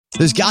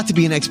There's got to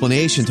be an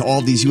explanation to all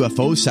of these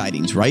UFO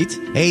sightings, right?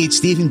 Hey, it's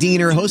Stephen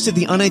Diener, host of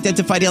the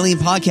Unidentified Alien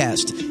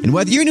Podcast. And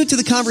whether you're new to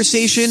the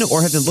conversation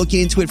or have been looking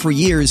into it for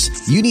years,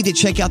 you need to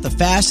check out the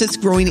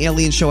fastest growing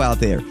alien show out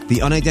there,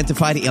 the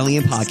Unidentified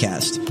Alien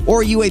Podcast,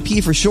 or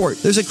UAP for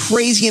short. There's a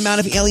crazy amount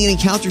of alien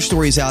encounter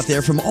stories out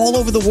there from all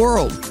over the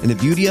world. And the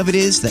beauty of it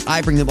is that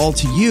I bring them all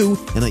to you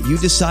and let you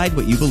decide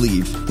what you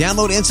believe.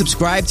 Download and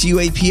subscribe to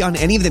UAP on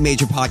any of the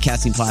major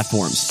podcasting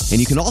platforms. And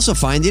you can also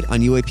find it on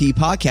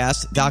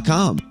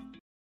UAPpodcast.com.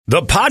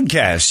 The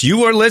podcast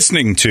you are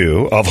listening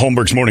to of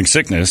Holmberg's Morning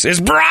Sickness is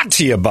brought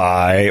to you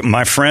by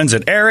my friends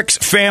at Eric's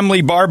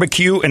Family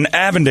Barbecue in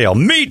Avondale.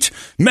 Meet,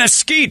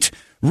 mesquite,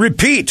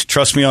 repeat.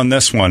 Trust me on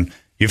this one.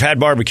 You've had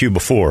barbecue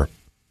before,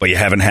 but you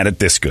haven't had it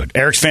this good.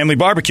 Eric's Family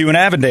Barbecue in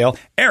Avondale,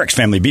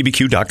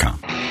 ericsfamilybbq.com.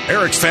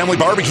 Eric's Family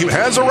Barbecue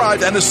has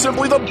arrived and is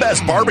simply the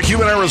best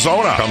barbecue in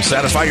Arizona. Come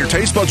satisfy your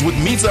taste buds with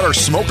meats that are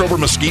smoked over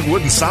mesquite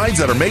wood and sides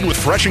that are made with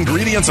fresh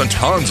ingredients and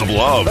tons of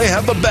love. They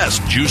have the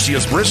best,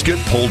 juiciest brisket,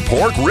 pulled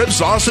pork, rib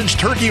sausage,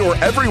 turkey, or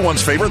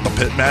everyone's favorite, the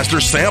Pitmaster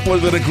sampler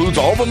that includes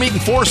all the meat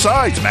and 4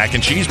 sides, mac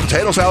and cheese,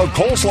 potato salad,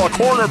 coleslaw,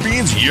 corn or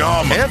beans,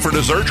 yum. And for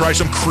dessert, try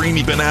some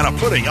creamy banana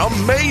pudding,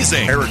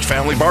 amazing. Eric's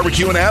Family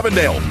Barbecue in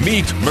Avondale.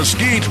 Meat,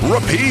 mesquite,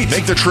 repeat.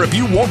 Make the trip,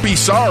 you won't be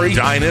sorry.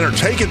 Dine in or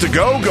take it to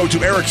go. Go to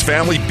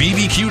ericsfamilybbq.com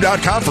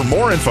for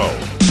more info.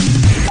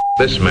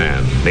 This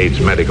man needs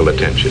medical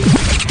attention.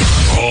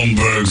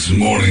 Holmberg's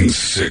Morning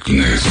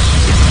Sickness.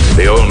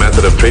 The old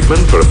method of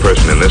treatment for a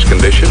person in this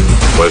condition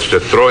was to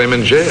throw him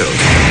in jail.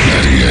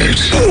 98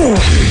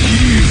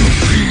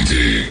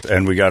 KUPD.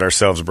 And we got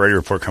ourselves a Brady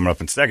Report coming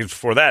up in seconds.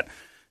 Before that,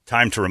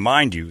 time to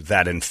remind you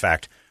that, in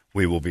fact,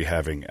 we will be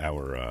having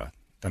our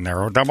De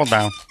Niro Double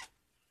Down.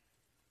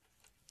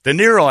 De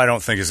Niro, I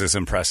don't think, is as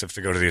impressive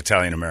to go to the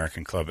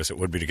Italian-American Club as it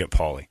would be to get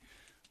Paulie.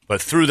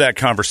 But through that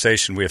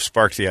conversation, we have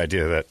sparked the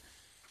idea that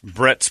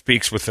Brett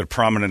speaks with a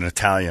prominent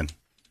Italian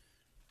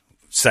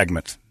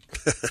segment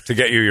to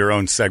get you your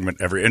own segment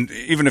and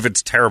even if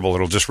it's terrible,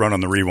 it'll just run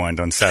on the rewind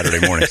on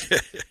Saturday mornings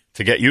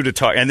to get you to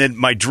talk. And then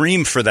my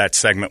dream for that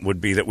segment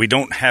would be that we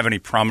don't have any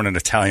prominent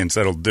Italians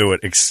that'll do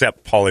it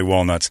except Paulie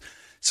Walnuts.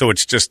 So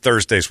it's just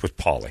Thursdays with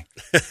Paulie.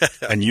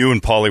 And you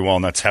and Paulie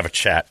Walnuts have a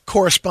chat.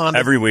 Correspondent.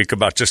 Every week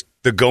about just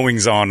the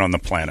goings-on on the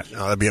planet.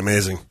 Oh, that'd be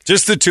amazing.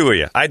 Just the two of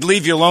you. I'd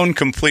leave you alone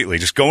completely.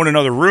 Just go in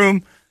another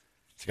room.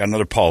 You got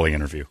another Paulie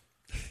interview.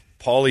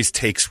 Paulie's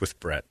takes with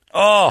Brett.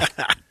 Oh,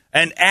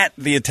 and at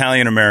the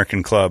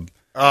Italian-American Club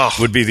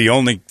would be the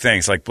only thing.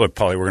 It's like, look,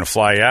 Paulie, we're going to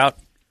fly you out,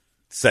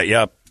 set you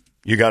up.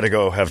 You got to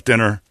go have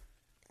dinner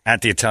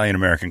at the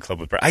Italian-American Club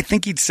with Brett. I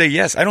think he'd say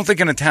yes. I don't think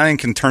an Italian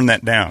can turn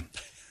that down.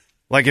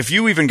 Like, if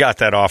you even got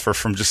that offer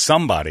from just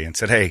somebody and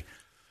said, hey,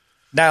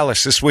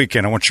 Dallas, this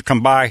weekend, I want you to come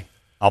by.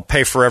 I'll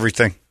pay for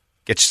everything.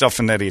 Get yourself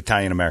into the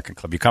Italian-American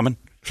Club. You coming?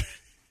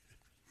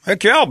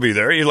 Heck yeah, I'll be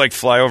there. You, like,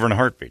 fly over in a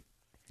heartbeat.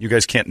 You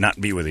guys can't not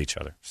be with each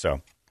other.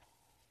 So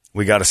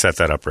we got to set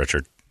that up,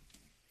 Richard.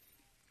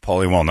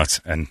 Paulie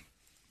Walnuts and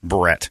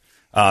Brett.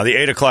 The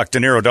 8 o'clock De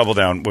Niro Double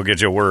Down will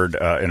get you a word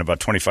in about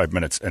 25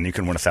 minutes, and you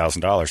can win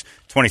 $1,000.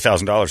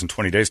 $20,000 in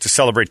 20 days to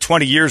celebrate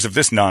 20 years of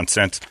this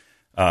nonsense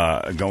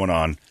going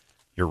on.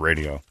 Your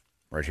radio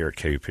right here at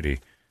KUPD.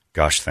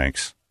 Gosh,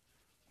 thanks.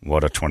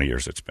 What a 20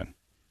 years it's been.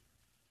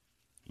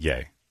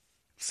 Yay.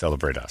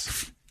 Celebrate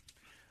us.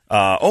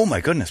 Oh,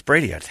 my goodness,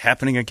 Brady, it's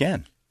happening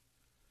again.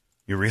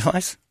 You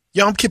realize?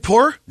 Yom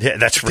Kippur? Yeah,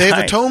 that's right. Day of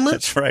Atonement?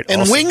 That's right.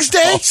 And also, Wings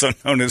Day? Also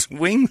known as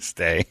Wings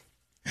Day.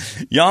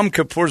 Yom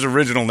Kippur's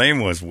original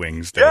name was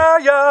Wings Day.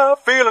 Yeah,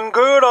 feeling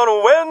good on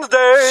a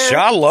Wednesday.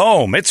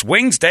 Shalom. It's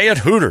Wings Day at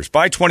Hooters.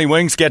 Buy 20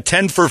 wings, get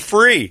 10 for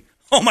free.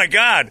 Oh, my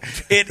God.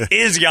 It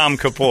is Yom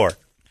Kippur.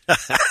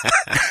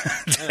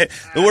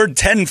 The word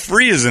 10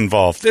 free is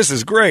involved. This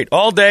is great.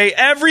 All day,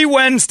 every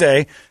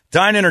Wednesday,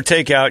 dine in or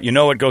take out. You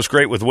know it goes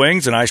great with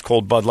wings and ice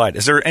cold Bud Light.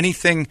 Is there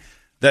anything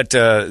that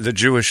the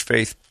Jewish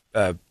faith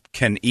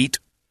can eat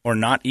or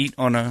not eat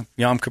on a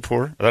Yom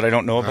Kippur that I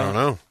don't know about? I don't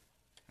know.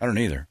 I don't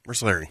either.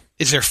 Where's Larry?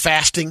 Is there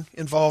fasting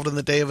involved in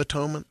the Day of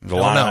Atonement? There's a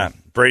lot of that.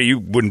 Brady, you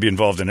wouldn't be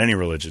involved in any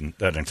religion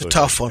that includes. It's a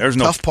tough one. There's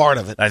tough part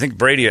of it. I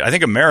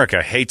think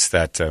America hates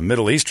that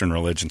Middle Eastern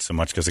religion so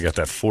much because they got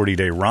that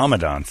 40-day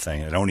Ramadan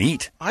thing. They don't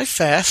eat. I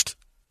fast.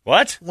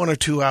 What? 1 or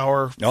 2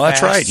 hour. No,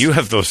 that's right. You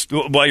have those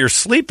while you're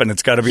sleeping.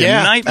 It's got to be a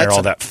nightmare.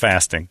 All that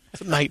fasting.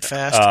 It's a night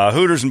fast.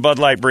 Hooters and Bud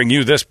Light bring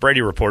you this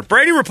Brady Report.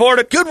 Brady Report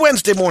it. Good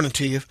Wednesday morning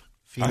to you,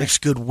 Phoenix.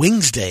 Good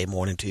Wings Day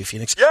morning to you,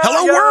 Phoenix. Yeah,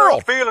 hello,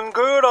 world. Feeling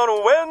good on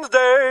a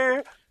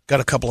Wednesday. Got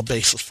a couple of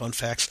baseless fun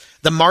facts.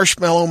 The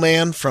Marshmallow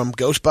Man from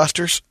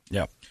Ghostbusters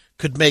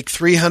could make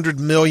 300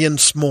 million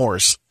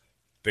s'mores.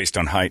 Based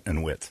on height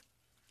and width.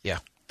 Yeah.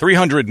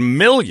 300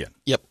 million?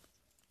 Yep.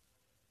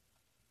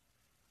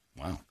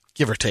 Wow.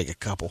 Give or take a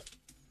couple.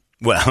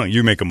 Well,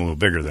 you make them a little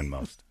bigger than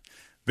most.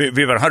 Be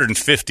about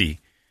 150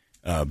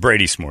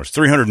 Brady s'mores.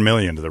 300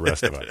 million to the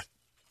rest of us.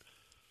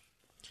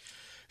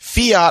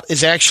 Fiat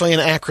is actually an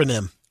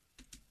acronym.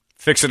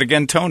 Fix it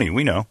again, Tony.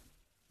 We know.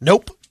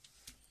 Nope.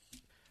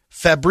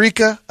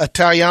 Fabbrica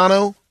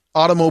Italiano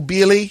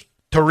Automobili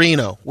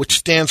Torino, which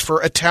stands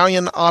for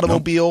Italian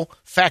Automobile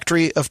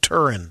Factory of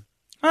Turin.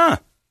 Huh.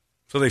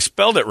 So they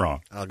spelled it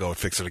wrong. I'll go and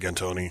fix it again,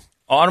 Tony.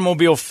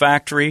 Automobile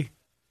Factory.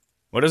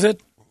 What is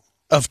it?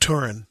 Of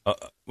Turin.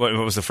 What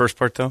was the first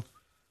part, though?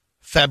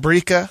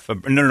 Fabrica.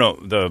 No.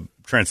 The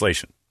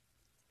translation.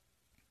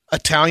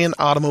 Italian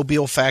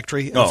Automobile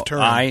Factory of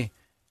Turin.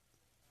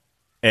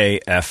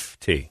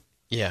 IAFT.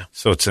 Yeah.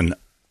 So it's an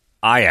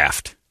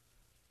IAFT,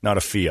 not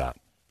a Fiat.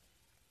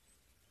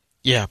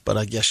 Yeah, but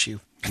I guess you...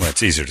 Well,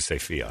 it's easier to say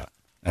Fiat.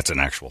 That's an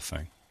actual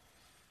thing.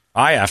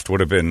 IAFT would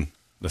have been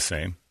the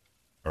same.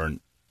 IAFT.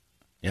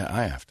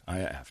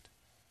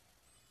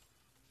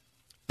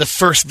 The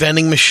first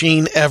vending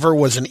machine ever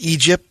was in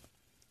Egypt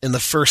in the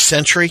 1st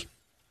century,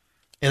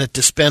 and it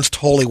dispensed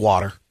holy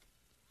water.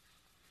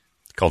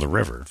 It's called a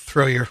river.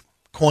 Throw your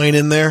coin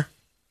in there.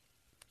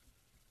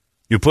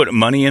 You put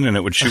money in and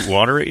it would shoot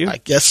water at you? I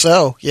guess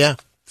so, yeah.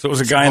 So it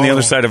was a guy on the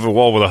other side of a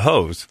wall with a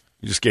hose.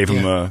 You just gave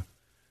him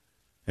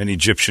an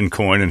Egyptian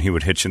coin and he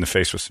would hit you in the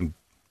face with some...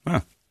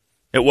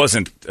 It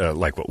wasn't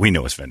like what we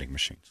know as vending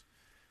machines.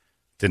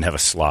 Didn't have a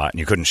slot and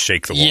you couldn't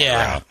shake the water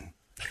out.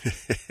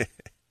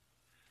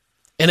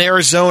 In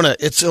Arizona,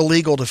 it's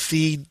illegal to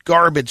feed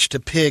garbage to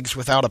pigs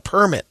without a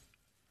permit.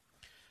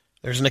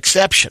 There's an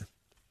exception.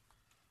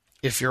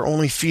 If you're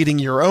only feeding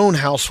your own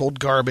household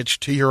garbage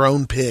to your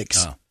own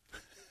pigs.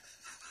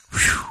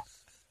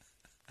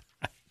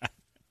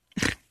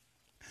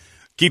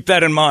 Keep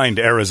that in mind,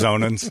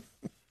 Arizonans.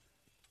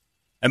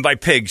 And by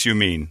pigs, you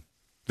mean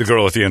the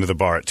girl at the end of the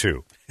bar at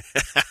 2.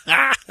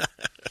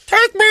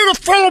 Take me to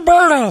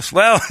Filiberto's.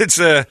 Well, it's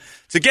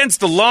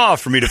against the law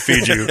for me to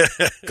feed you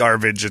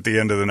garbage at the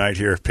end of the night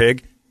here,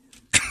 pig.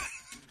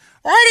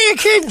 Why do you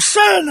keep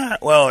saying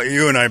that? Well,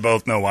 you and I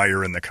both know why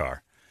you're in the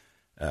car.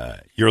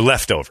 You're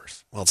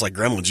leftovers. Well, it's like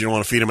gremlins. You don't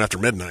want to feed them after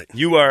midnight.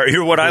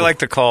 You're what I like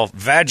to call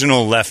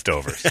vaginal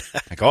leftovers.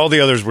 Like all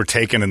the others were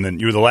taken, and then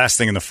you were the last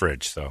thing in the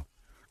fridge. So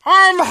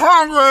I'm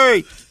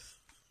hungry.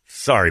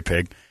 Sorry,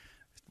 pig.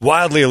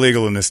 Wildly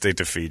illegal in this state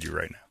to feed you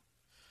right now.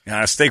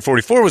 Now, if Steak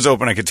 44 was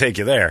open, I could take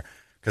you there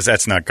because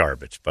that's not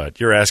garbage. But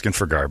you're asking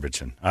for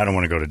garbage, and I don't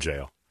want to go to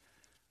jail.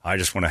 I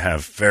just want to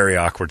have very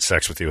awkward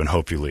sex with you and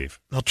hope you leave.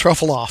 They'll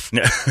truffle off.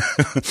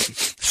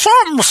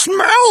 Something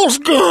smells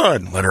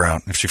good. Let her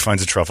out. If she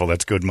finds a truffle,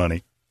 that's good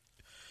money.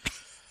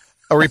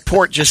 A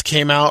report just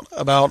came out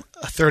about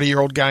a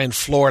 30-year-old guy in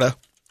Florida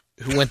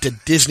who went to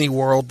Disney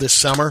World this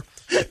summer.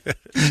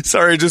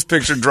 Sorry, I just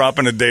pictured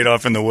dropping a date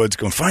off in the woods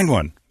going, find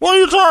one. What are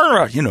you talking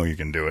about? You know you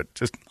can do it.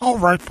 Just, all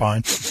right,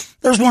 fine.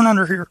 There's one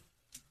under here.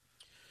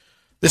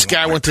 This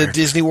guy went to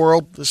Disney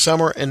World this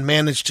summer and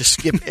managed to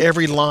skip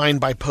every line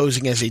by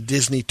posing as a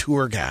Disney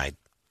tour guide.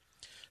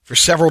 For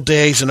several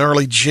days in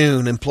early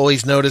June,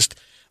 employees noticed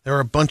there were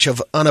a bunch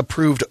of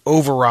unapproved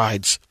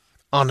overrides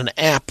on an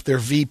app their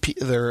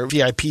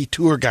VIP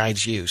tour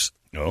guides use.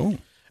 Oh.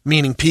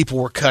 Meaning people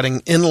were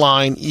cutting in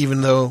line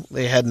even though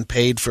they hadn't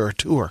paid for a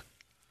tour.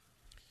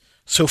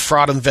 So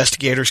fraud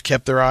investigators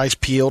kept their eyes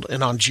peeled,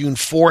 and on June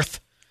 4th,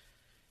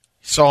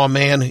 saw a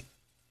man.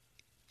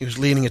 He was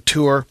leading a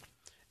tour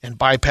and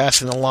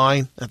bypassing a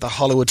line at the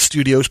Hollywood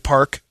Studios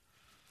park.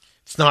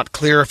 It's not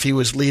clear if he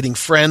was leading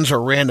friends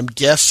or random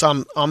guests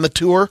on the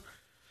tour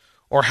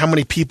or how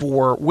many people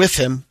were with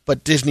him,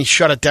 but Disney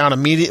shut it down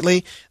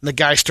immediately, and the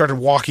guy started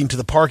walking to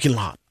the parking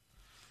lot.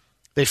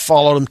 They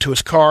followed him to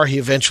his car. He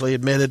eventually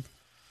admitted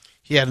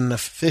he had an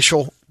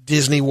official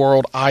Disney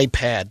World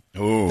iPad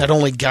that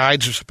only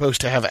guides are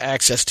supposed to have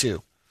access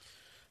to.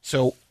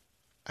 So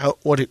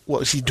what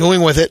was he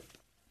doing with it?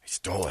 He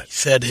stole it. He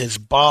said his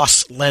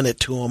boss lent it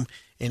to him,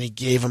 and he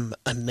gave him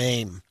a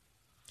name.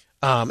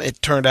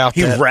 It turned out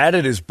he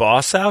ratted his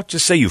boss out?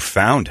 Just say you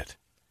found it.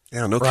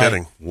 Yeah, no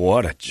kidding.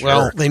 What a jerk.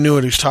 Well, they knew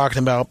what he was talking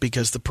about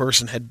because the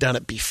person had done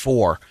it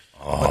before.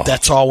 But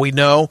that's all we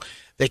know.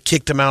 They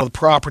kicked him out of the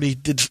property,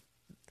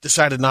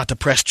 decided not to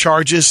press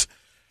charges,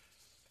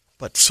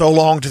 but so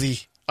long to the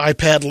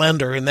iPad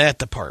lender in that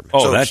department.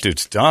 Oh, so that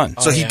dude's done.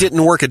 So he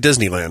didn't work at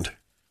Disneyland.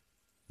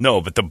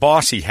 No, but the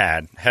boss he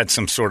had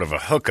some sort of a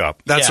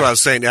hookup. That's what I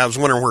was saying. I was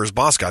wondering where his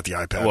boss got the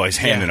iPad. Well, he's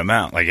handing him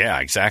out. Like, yeah,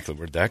 exactly.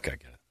 Where'd that guy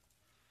get it?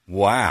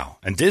 Wow.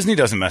 And Disney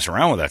doesn't mess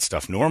around with that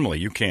stuff. Normally,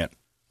 you can't.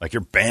 Like,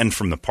 you're banned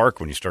from the park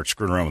when you start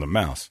screwing around with a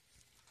mouse.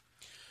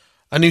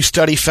 A new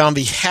study found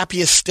the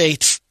happiest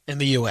states in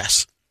the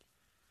U.S.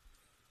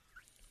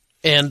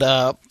 And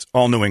it's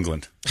all New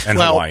England and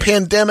Hawaii.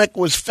 Pandemic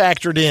was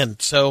factored in,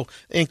 so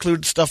it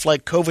included stuff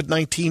like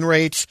COVID-19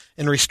 rates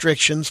and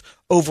restrictions,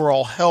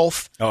 overall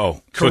health,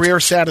 career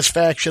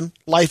satisfaction,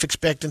 life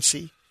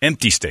expectancy.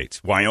 Empty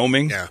states.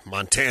 Wyoming. Yeah,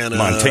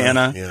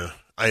 Montana. Yeah,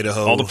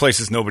 Idaho. All the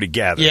places nobody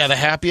gathers. Yeah, the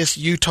happiest,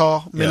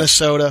 Utah,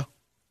 Minnesota.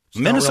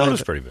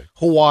 Minnesota's pretty big.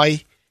 Hawaii,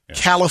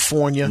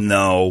 California.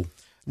 No.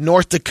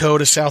 North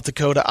Dakota, South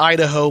Dakota,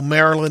 Idaho,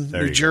 Maryland,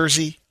 New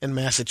Jersey, and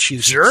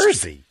Massachusetts.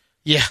 Jersey?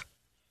 Yeah.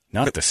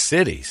 Not the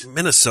cities.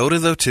 Minnesota,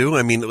 though, too.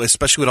 I mean,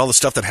 especially with all the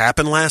stuff that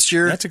happened last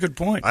year. That's a good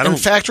point. And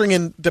factoring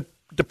in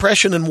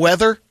depression and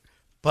weather,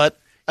 but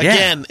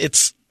again,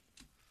 it's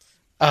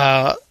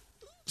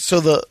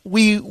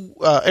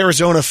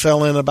Arizona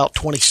fell in about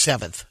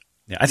 27th.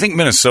 Yeah, I think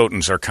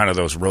Minnesotans are kind of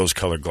those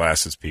rose-colored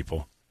glasses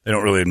people. They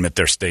don't really admit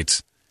their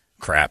state's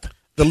crap.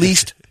 The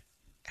least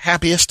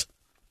happiest,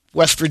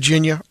 West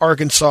Virginia,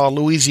 Arkansas,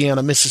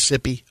 Louisiana,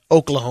 Mississippi,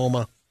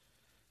 Oklahoma,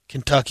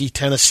 Kentucky,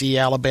 Tennessee,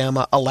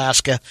 Alabama,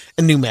 Alaska,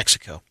 and New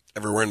Mexico.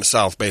 Everywhere in the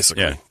South,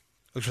 basically. Yeah.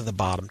 Those are the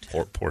bottom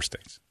 10. Poor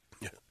states.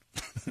 Yeah.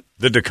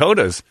 The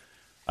Dakotas,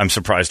 I'm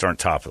surprised, aren't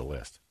top of the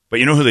list. But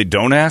you know who they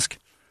don't ask?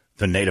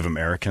 The Native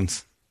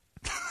Americans.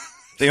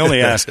 They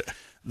only ask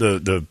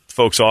the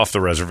folks off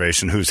the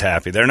reservation who's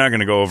happy. They're not going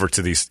to go over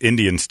to these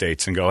Indian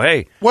states and go,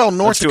 hey, well,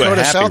 North let's do a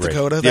Dakota, happy South rate.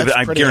 Dakota, Yeah, that's but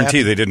I pretty guarantee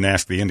happy. they didn't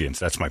ask the Indians.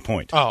 That's my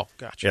point. Oh,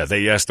 gotcha. Yeah,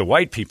 they asked the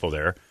white people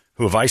there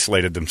who have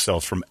isolated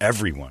themselves from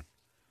everyone.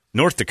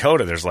 North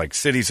Dakota, there's like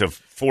cities of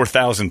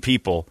 4,000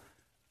 people,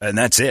 and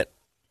that's it.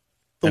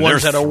 The And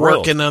ones they're that are thrilled.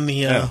 working on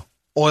the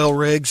oil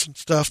rigs and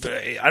stuff.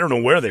 I don't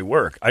know where they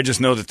work. I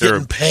just know that there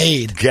Getting are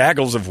paid.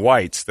 gaggles of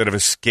whites that have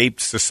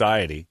escaped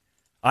society.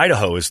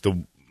 Idaho is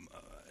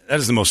that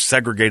is the most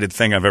segregated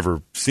thing I've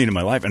ever seen in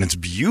my life, and it's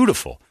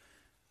beautiful.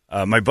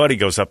 My buddy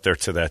goes up there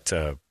to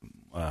that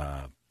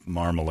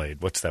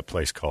Marmalade. What's that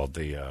place called?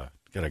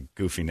 Got a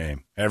goofy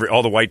name.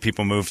 All the white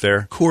people moved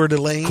there. Coeur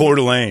d'Alene. Coeur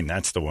d'Alene,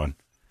 that's the one.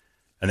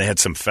 And they had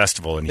some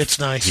festival, and It's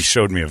nice. He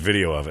showed me a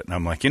video of it, and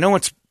I'm like, you know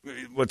what's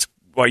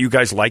why you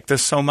guys like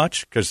this so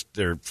much? Because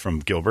they're from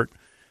Gilbert.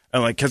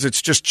 I'm like, because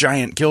it's just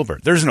giant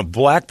Gilbert. There isn't a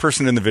black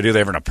person in the video.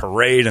 They're having a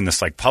parade and this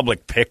like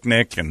public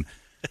picnic, and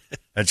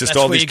it's just That's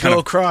all where these you kind go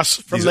of across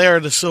from these- there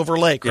to Silver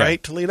Lake, Yeah.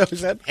 right? Toledo, is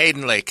that?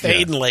 Hayden Lake.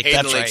 Hayden Lake,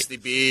 Hayden that's Lake's right. the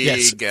big.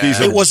 Yes. These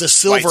It are was a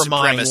silver white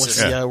mine, was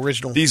supremacist. the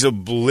original. These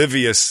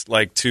oblivious,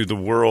 like, to the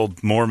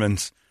world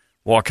Mormons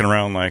walking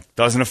around like,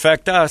 doesn't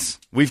affect us.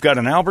 We've got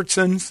an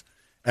Albertsons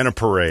and a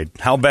parade.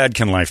 How bad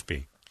can life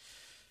be?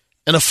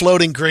 And a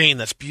floating green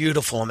that's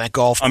beautiful on that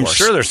golf course. I'm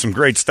sure there's some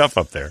great stuff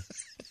up there.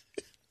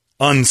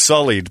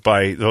 Unsullied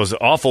by those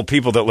awful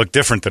people that look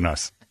different than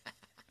us.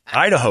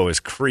 Idaho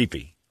is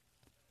creepy.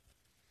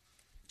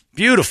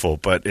 Beautiful,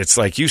 but it's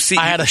like you see.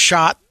 I had a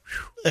shot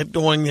at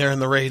going there in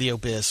the radio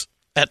biz.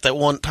 At that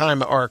one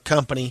time, our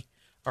company,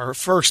 our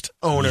first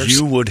owners,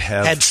 You would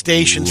have had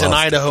stations in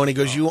loved Idaho, it. and he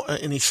goes,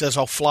 and he says,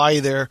 "I'll fly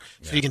you there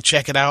so you can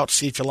check it out,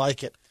 see if you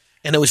like it."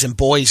 And it was in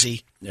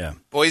Boise. Yeah,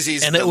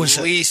 Boise's And the it was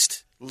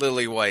least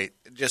lily white,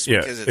 just yeah,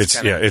 because it's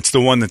kind of it's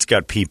the one that's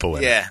got people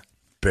in it. yeah.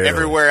 Barely.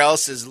 Everywhere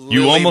else is lily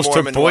You almost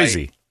Mormon took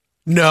Boise. white.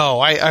 No,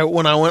 I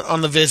when I went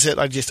on the visit,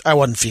 I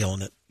wasn't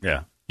feeling it.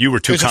 Yeah, you were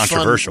too It was a fun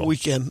controversial.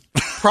 weekend,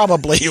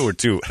 probably. You were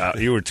too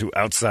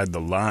outside the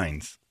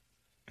lines.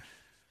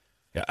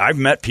 Yeah, I've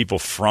met people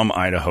from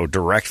Idaho,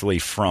 directly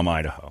from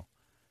Idaho,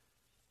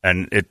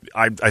 and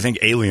I think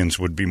aliens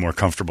would be more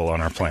comfortable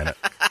on our planet.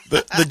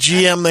 The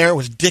GM there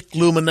was Dick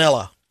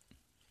Luminella,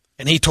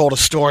 and he told a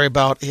story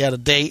about he had a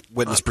date.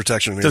 Witness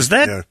protection. Does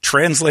that Yeah.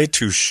 translate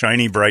to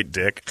shiny bright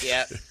dick?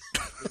 Yeah,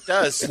 it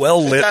does.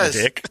 Well It lit does.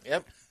 dick.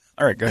 Yep.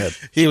 All right, go ahead.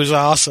 He was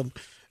awesome.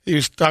 He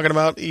was talking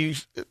about he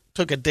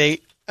took a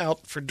date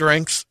out for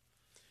drinks,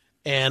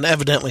 and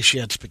evidently she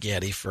had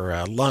spaghetti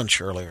for lunch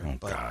earlier. Oh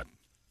but God,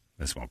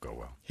 this won't go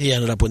well. he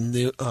ended up with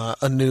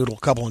a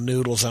couple of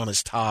noodles on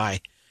his tie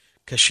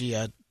because she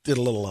did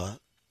a little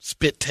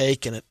spit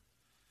take, and it.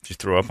 Did you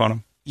throw up on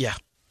him? Yeah.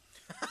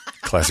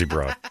 Classy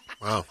broad.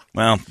 Wow.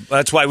 Well,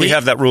 that's why we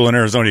have that rule in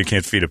Arizona: you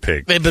can't feed a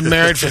pig. They've been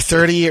married for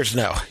 30 years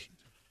now.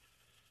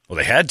 Well,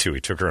 they had to. He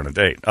took her on a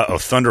date.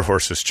 Thunder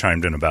Horses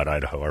chimed in about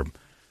Idaho.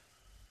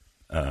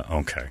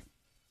 Okay.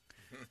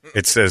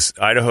 It says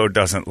Idaho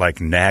doesn't like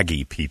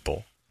naggy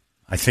people.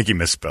 I think he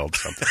misspelled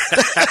something.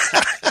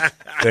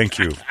 Thank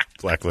you,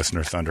 black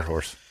listener Thunder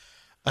Horse.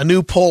 A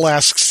new poll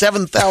asks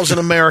 7,000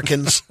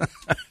 Americans,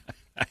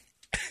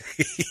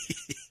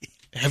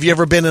 have you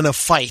ever been in a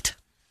fight?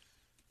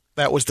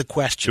 That was the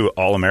question. To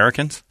all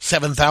Americans?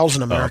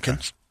 7,000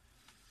 Americans.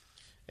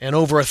 And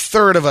over a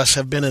third of us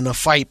have been in a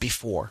fight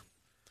before.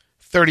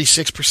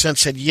 36%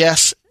 said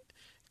yes,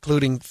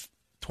 including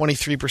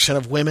 23%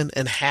 of women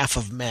and half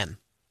of men.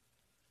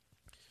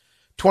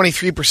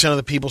 23% of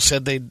the people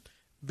said they'd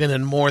been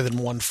in more than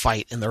one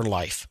fight in their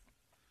life.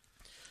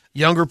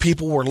 Younger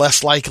people were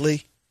less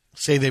likely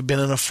say they've been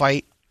in a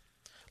fight.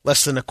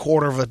 Less than a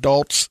quarter of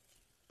adults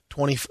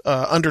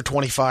under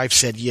 25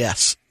 said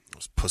yes.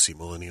 Those pussy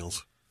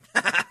millennials.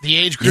 The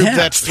age group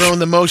that's thrown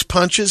the most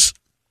punches,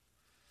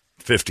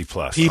 50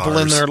 plus. people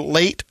in their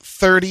late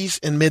 30s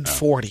and mid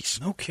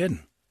 40s. No kidding.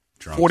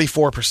 Drunk.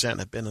 44%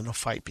 have been in a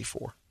fight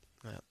before.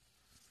 When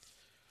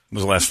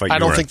was the last fight I you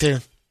don't were think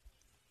they're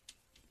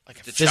like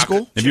a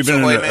physical. Have you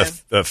been in Ahoy,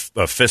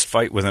 a fist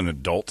fight with an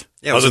adult?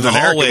 Yeah, it was Other in the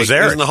than Eric, hallway. it was It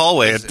was Eric. in the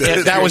hallway. That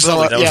was the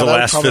That was the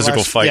last probably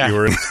physical fight yeah. you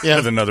were in Yeah.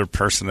 with another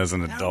person as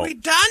an adult.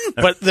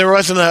 But there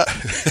wasn't a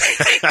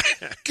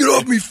Get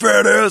off me,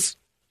 fat ass.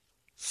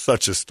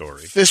 Such a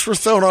story. fists were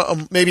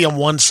thrown maybe on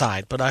one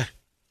side, but I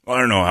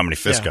don't know how many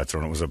fists Yeah. got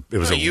thrown. It was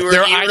You were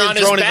There- you I were didn't on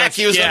his throw any back. back-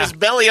 He was yeah. on his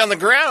belly on the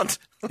ground.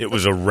 it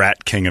was a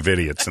rat king of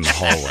idiots in the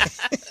hallway.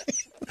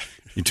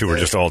 You two were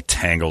just all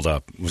tangled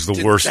up. It was the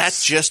Did worst. that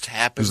just It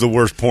happened? was the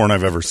worst porn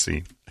I've ever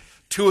seen.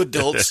 two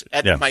adults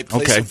at Yeah. my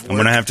place Okay, of work. I'm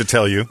going to have to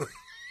tell you,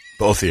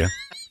 both of you,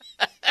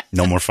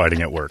 no more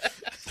fighting at work.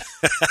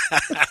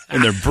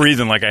 And they're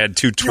breathing like I had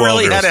two 12-year-olds. You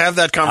really had to have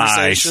that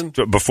conversation?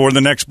 Before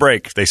the next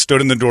break, they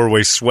stood in the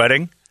doorway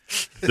sweating.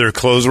 Their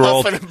clothes were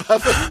all... Puffing and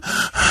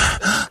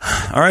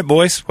puffing. All right,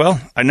 boys. Well,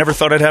 I never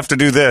thought I'd have to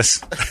do this.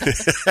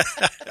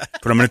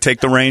 But I'm going to take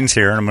the reins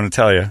here, and I'm going to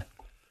tell you,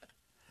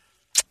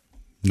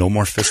 no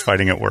more fist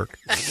fighting at work.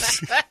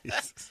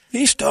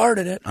 He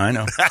started it. I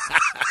know.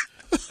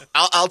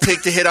 I'll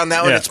take the hit on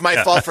that one. Yeah, It's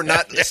my fault for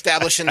not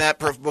establishing that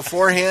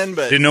beforehand.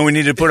 But Didn't know we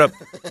needed to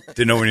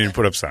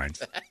put up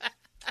signs.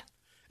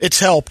 It's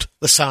helped,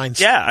 the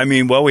signs. Yeah, I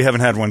mean, well, we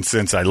haven't had one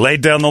since I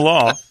laid down the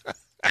law.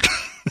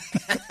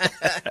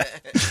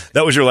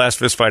 That was your last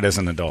fist fight as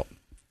an adult.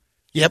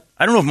 Yep,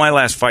 I don't know if my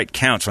last fight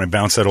counts when I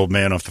bounced that old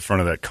man off the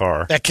front of that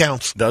car. that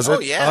counts. Does it? oh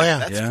yeah, Oh, yeah.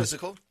 that's Yeah.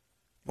 physical. It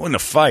wasn't a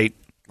fight.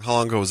 How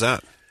long ago was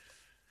that?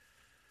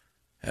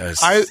 It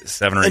was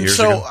 7 or 8 years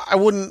so ago. I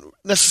wouldn't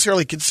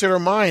necessarily consider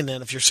mine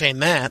then if you're saying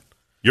that,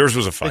 Yours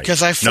was a fight.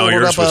 because I No, folded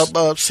yours up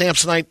was- a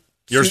Samsonite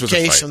Yours was a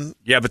suitcase fight. and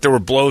Yeah, but there were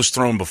blows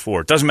thrown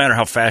before. It doesn't matter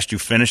how fast you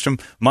finished him.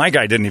 My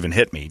guy didn't even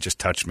hit me. He just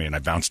touched me, and I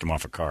bounced him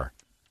off a car.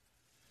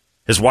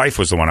 His wife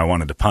was the one I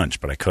wanted to punch,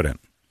 but I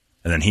couldn't.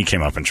 And then he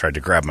came up and tried to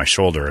grab my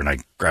shoulder, and I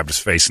grabbed his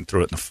face and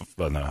threw it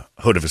in the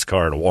hood of his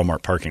car at a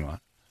Walmart parking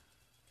lot.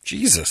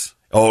 Jesus.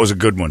 Oh, it was a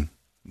good one.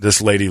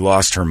 This lady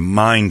lost her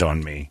mind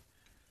on me.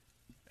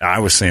 I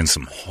was saying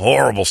some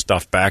horrible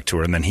stuff back to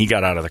her, and then he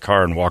got out of the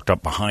car and walked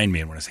up behind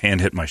me, and when his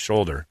hand hit my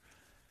shoulder,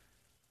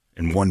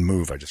 in one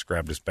move, I just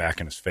grabbed his back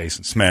and his face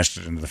and smashed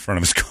it into the front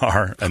of his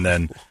car, and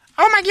then,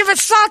 oh my, you've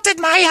assaulted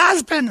my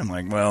husband. I'm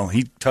like, well,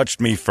 he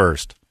touched me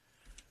first.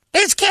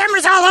 There's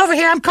cameras all over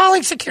here. I'm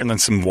calling security. And then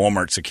some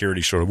Walmart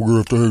security showed up. We're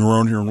going to have to hang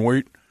around here and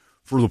wait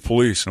for the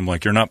police. I'm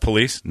like, you're not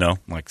police? No. I'm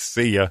like,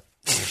 see ya.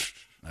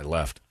 I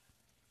left.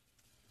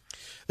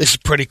 this is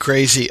pretty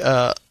crazy.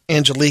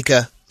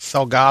 Angelica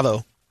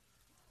Salgado,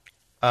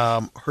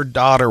 her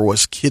daughter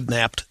was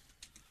kidnapped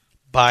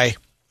by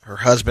her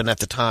husband at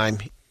the time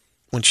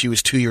when she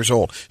was 2 years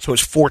old. So it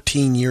was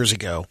 14 years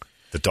ago.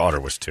 The daughter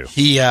was too.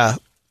 He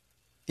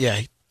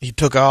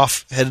took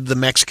off, headed to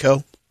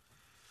Mexico,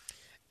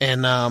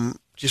 and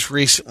just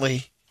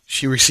recently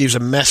she receives a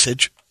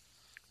message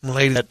from a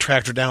lady that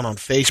tracked her down on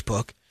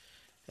Facebook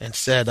and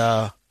said,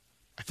 I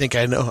think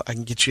I know I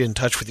can get you in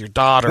touch with your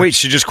daughter. Wait,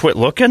 she just quit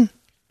looking?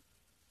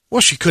 Well,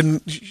 she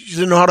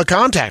didn't know how to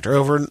contact her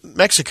over in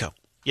Mexico.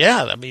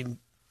 Yeah, I mean,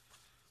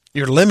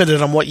 you're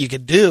limited on what you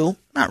could do.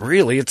 Not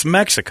really. It's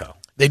Mexico.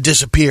 They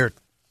disappeared.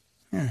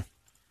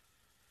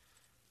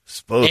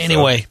 Suppose so.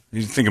 Anyway.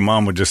 You think a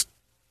mom would just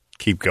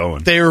keep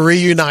going. They were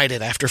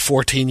reunited after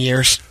 14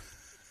 years.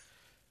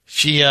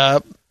 She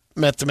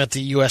met them at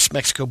the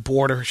U.S.-Mexico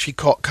border. She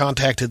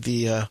contacted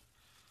the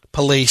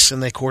police,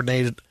 and they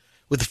coordinated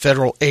with the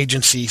federal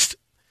agencies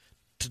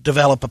to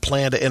develop a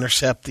plan to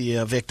intercept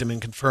the victim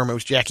and confirm it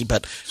was Jackie.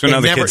 But So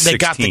now the kid's they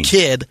got the 16.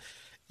 kid.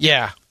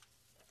 Yeah.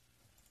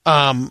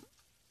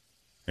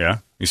 Yeah?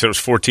 You said it was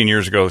 14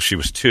 years ago. She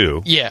was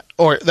 2. Yeah,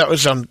 or that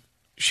was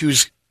she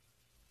was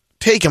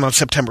taken on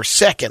September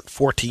 2nd,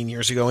 14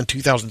 years ago in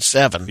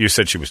 2007. You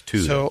said she was 2.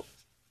 So,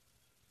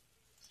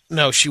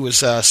 no, she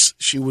was,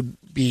 she would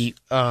be,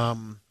 I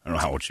don't know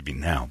how old she'd be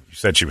now. You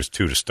said she was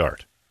 2 to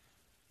start.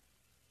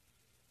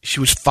 she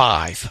was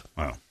 5.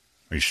 Wow.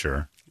 Are you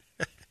sure?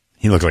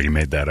 He looked like he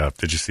made that up.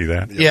 Did you see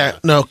that? Yeah,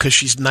 no, because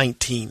she's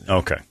 19.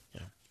 Okay.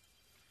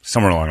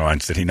 Somewhere along the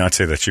lines, did he not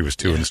say that she was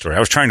 2 in the story? I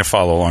was trying to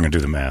follow along and do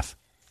the math.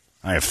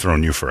 I have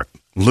thrown you for a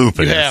loop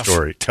in You your have.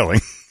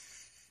 storytelling.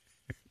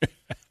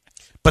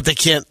 But they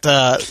can't,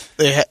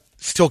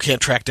 still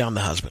can't track down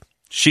the husband.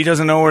 She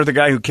doesn't know where the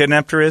guy who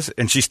kidnapped her is,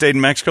 and she stayed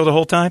in Mexico the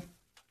whole time?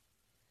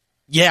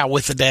 Yeah,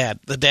 with the dad.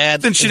 The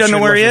dad. Then she doesn't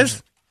know where he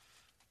is?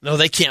 No,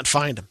 they can't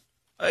find him.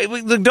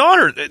 The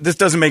daughter, this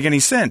doesn't make any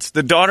sense.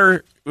 The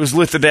daughter was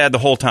with the dad the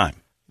whole time.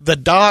 The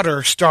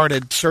daughter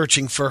started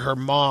searching for her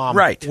mom,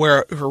 Right.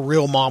 where her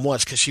real mom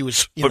was, because she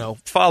was,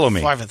 Follow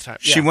me. 5 at the time.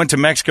 She Yeah. went to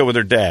Mexico with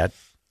her dad.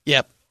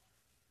 Yep.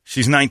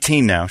 She's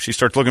 19 now. She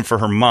starts looking for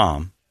her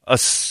mom.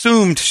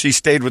 Assumed she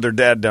stayed with her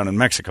dad down in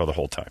Mexico the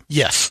whole time.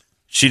 Yes.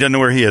 She doesn't know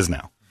where he is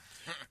now.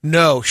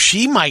 No,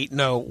 she might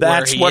know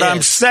That's where he what is.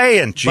 I'm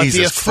saying. But the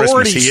Jesus Christmas,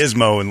 authorities- he is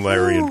Mo and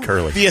Larry and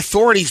Curly. The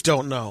authorities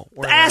don't know.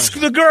 Where Ask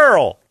the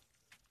girl.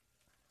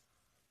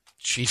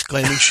 She's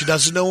claiming she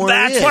doesn't know where he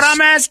That's is. what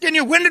I'm asking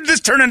you. When did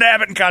this turn into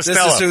Abbott and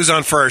Costello? This is who's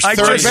on first. I Right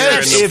just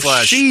there said in the if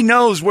flesh. she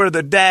knows where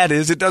the dad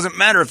is, it doesn't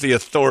matter if the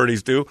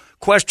authorities do.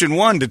 Question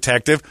 1,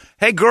 detective.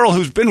 Hey, girl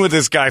who's been with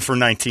this guy for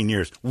 19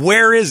 years.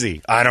 Where is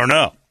he? I don't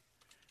know.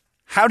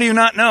 How do you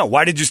not know?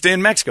 Why did you stay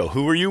in Mexico?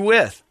 Who were you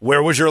with?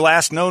 Where was your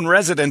last known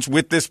residence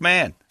with this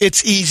man?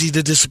 It's easy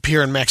to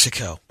disappear in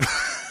Mexico.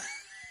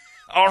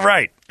 All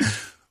right.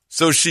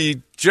 So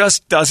she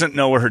just doesn't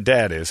know where her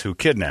dad is who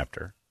kidnapped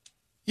her.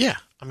 Yeah.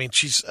 I mean,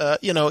 she's,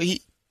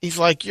 he's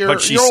like, you're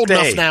But she old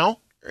enough stayed. now.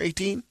 You're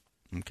 18.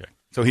 Okay.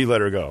 So he let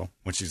her go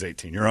when she's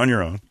 18. You're on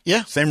your own.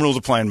 Yeah. Same rules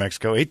apply in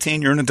Mexico.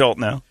 18, you're an adult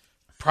now.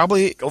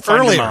 Probably Go find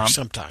your earlier mom.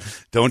 sometime.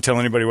 Don't tell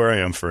anybody where I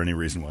am for any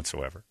reason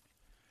whatsoever.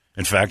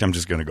 In fact, I'm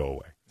just going to go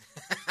away.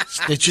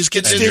 Stitches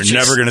get And stitches. you're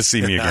never going to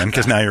see me again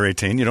because now you're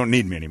 18. You don't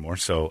need me anymore.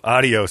 So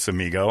adios,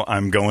 amigo.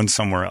 I'm going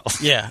somewhere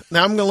else. Yeah.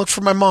 Now I'm going to look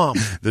for my mom.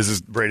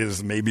 Brady, this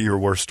is maybe your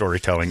worst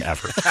storytelling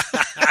ever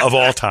of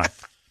all time.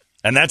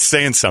 And that's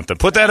saying something.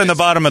 Put that in the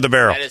bottom of the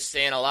barrel. That is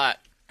saying a lot.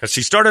 Because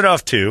she started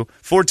off 2.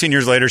 14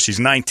 years later, she's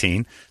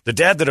 19. The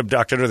dad that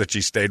abducted her that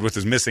she stayed with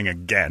is missing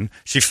again.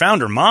 She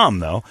found her mom,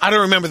 though. I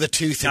don't remember the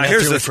 2 thing. Now,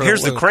 here's the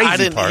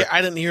crazy part.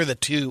 I didn't hear the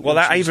 2. Well,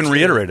 I even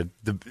reiterated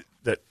that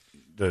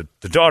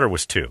the daughter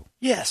was 2.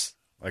 Yes.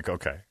 Like,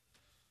 okay.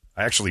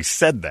 I actually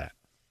said that.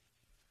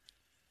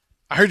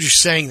 I heard you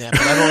saying that,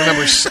 but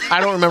I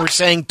don't remember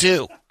saying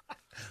 2.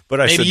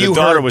 But I Maybe said you the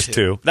daughter heard was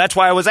 2. That's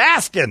why I was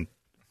asking.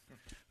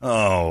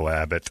 Oh,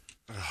 Abbott.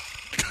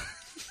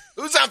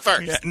 Who's on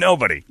first? Yeah,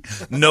 nobody.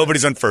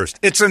 Nobody's on first.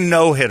 It's a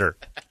no-hitter.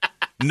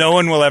 No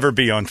one will ever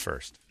be on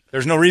first.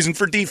 There's no reason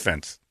for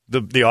defense.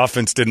 The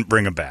offense didn't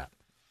bring a bat.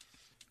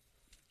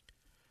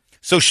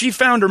 So she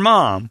found her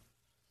mom.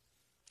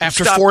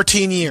 After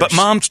 14 years. But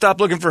mom stopped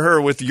looking for her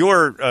with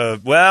your,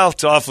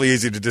 it's awfully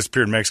easy to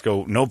disappear in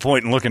Mexico. No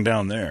point in looking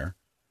down there.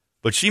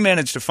 But she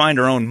managed to find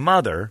her own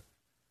mother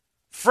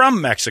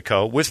from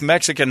Mexico with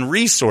Mexican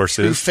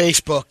resources. Through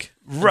Facebook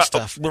and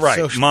stuff. Right.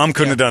 Social, Mom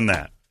couldn't have done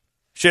that.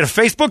 She had a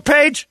Facebook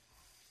page?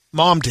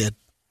 Mom did.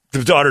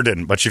 The daughter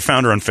didn't, but she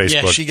found her on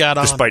Facebook. Yeah, she got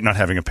on. Despite not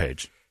having a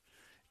page.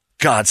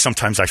 God,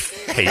 sometimes I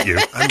hate you.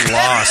 I'm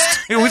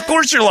lost. Of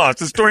course you're lost.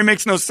 The story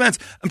makes no sense.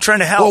 I'm trying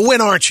to help. Well,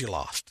 when aren't you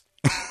lost?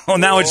 Oh,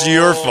 now it's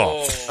your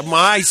fault.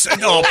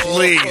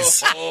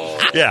 Please.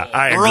 Yeah,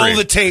 I agree. Roll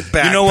the tape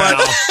back. You know what?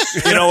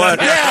 Pal. You know what?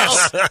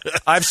 Yes.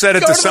 I've said it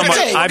Go to to the someone.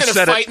 tape. We're I've gonna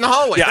said fight it in the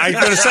hallway. Yeah, I'm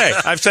going to say.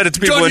 I've said it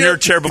to people in your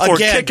chair before.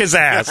 Again. Kick his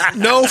ass.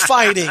 No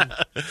fighting.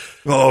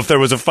 Oh, if there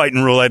was a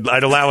fighting rule,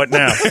 I'd allow it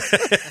now.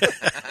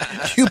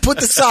 You put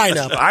the sign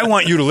up. I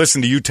want you to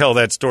listen to you tell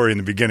that story in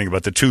the beginning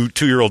about the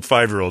 2-year-old,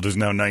 5-year-old who's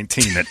now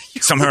 19 that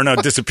somehow or now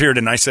disappeared.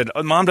 And I said,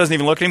 oh, Mom doesn't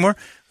even look anymore.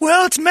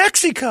 Well, it's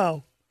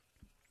Mexico.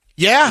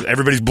 Yeah.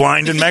 Everybody's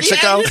blind in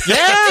Mexico?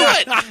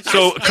 Yeah.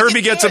 So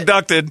Kirby gets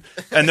abducted,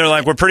 and they're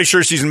like, we're pretty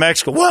sure she's in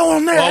Mexico. Well,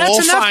 we'll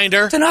find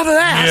her. That's enough of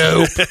that.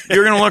 Nope.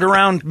 You're going to look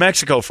around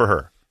Mexico for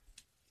her.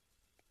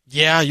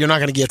 Yeah, you're not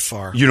going to get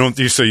far.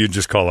 So you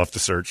just call off the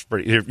search.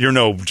 You're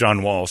no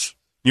John Walsh.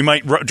 You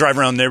might drive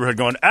around the neighborhood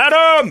going,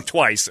 Adam,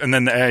 twice, and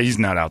then he's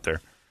not out there.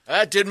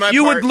 I did my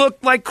You part. would look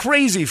like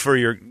crazy for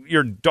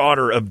your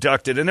daughter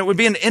abducted, and it would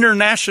be an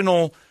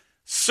international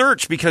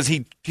search because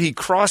he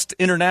crossed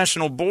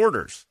international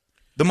borders.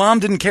 The mom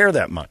didn't care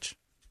that much.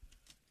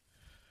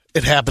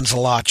 It happens a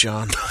lot,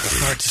 John.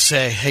 Hard to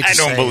say. Hate to I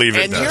don't say. believe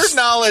it And does. your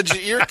knowledge,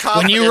 your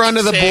confidence When you run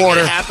to the saying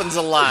border. it happens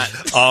a lot.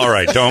 All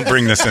right, don't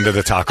bring this into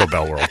the Taco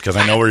Bell world because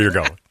I know where you're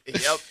going.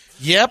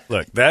 Yep.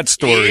 Look, that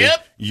story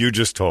Yep. you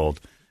just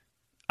told,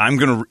 I'm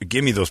going to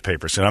give me those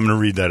papers, and I'm going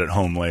to read that at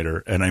home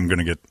later, and I'm going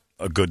to get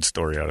a good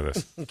story out of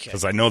this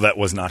because I know that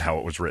was not how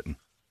it was written.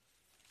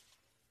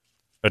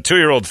 A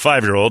 2-year-old,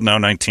 5-year-old, now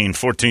 19,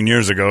 14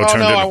 years ago. Oh, turned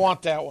no, into... I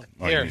want that one.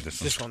 Oh, you Here, need this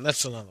this one.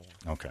 That's another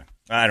one. Okay.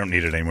 I don't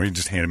need it anymore. You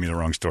just handed me the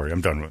wrong story.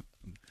 I'm done with it.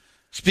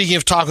 Speaking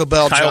of Taco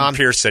Bell, Kyle John.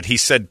 Pierce said he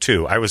said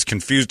 2. I was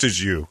confused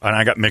as you, and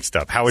I got mixed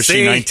up. How is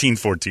she 19,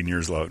 14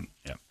 years old?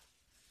 Yeah.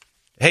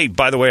 Hey,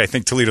 by the way, I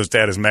think Toledo's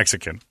dad is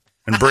Mexican.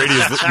 And Brady's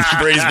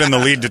been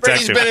the lead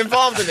detective. Brady's been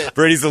involved in it.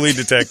 Brady's the lead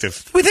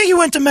detective. We think you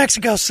went to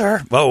Mexico,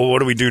 sir. Well, what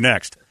do we do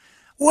next?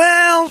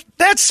 Well,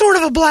 that's sort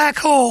of a black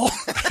hole.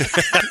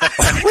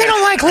 We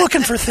don't like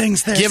looking for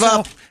things there. Give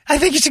up. I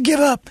think you should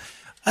give up.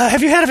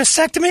 Have you had a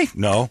vasectomy?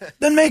 No.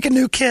 Then make a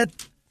new kid.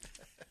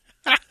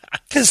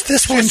 Because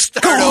this one's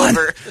start gone.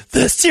 over.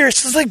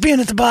 Seriously, it's like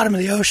being at the bottom of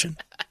the ocean.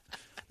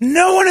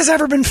 No one has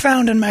ever been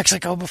found in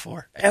Mexico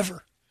before,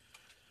 ever.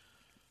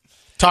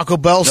 Taco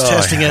Bell's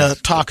testing a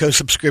taco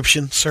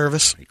subscription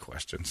service. Any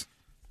questions?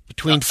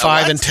 Between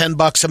 $5 and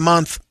 $10 a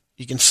month.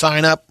 You can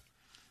sign up,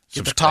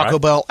 get the Taco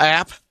Bell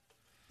app,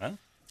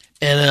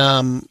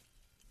 and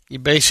you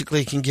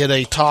basically can get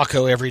a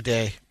taco every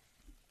day.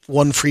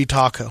 One free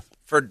taco.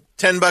 For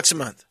 $10 a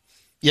month.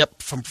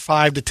 Yep, from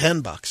 $5 to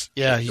 $10.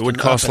 Yeah, It would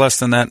cost less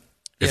than that.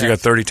 If Yeah. you got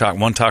 30 tacos,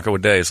 one taco a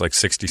day is like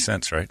 60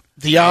 cents, right?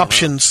 The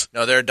options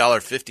No, they're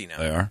 $1.50 now.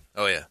 They are.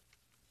 Oh, yeah.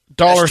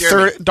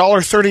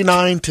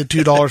 $1.39 to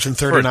 $2.39.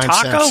 For a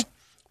taco?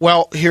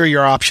 Well, here are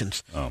your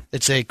options. Oh.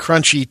 It's a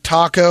crunchy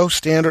taco,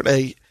 standard,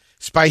 a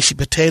spicy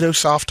potato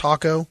soft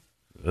taco,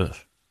 Ugh.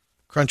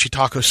 crunchy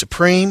taco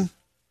supreme,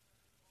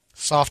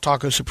 soft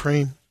taco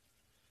supreme,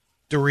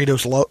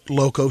 Doritos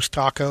Locos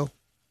taco.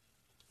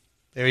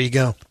 There you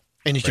go.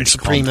 And you can Brady,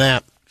 supreme calm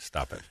that.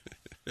 Stop it.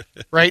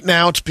 Right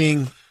now it's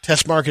being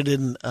test marketed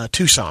in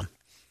Tucson.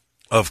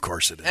 Of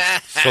course it is.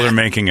 So they're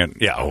making it.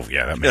 Yeah. Oh,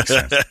 yeah. That makes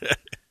sense.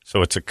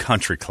 So it's a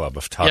country club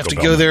of Taco You have to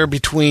Bell. go there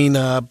between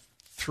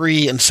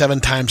 3 and 7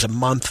 times a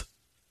month,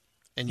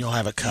 and you'll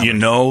have it covered. You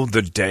know,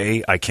 the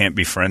day I can't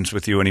be friends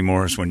with you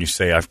anymore is when you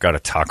say I've got a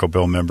Taco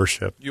Bell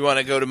membership. You want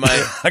to go to my I got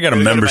a you wanna go to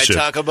my membership.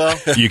 Taco Bell?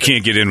 You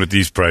can't get in with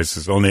these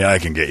prices. Only I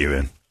can get you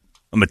in.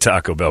 I'm a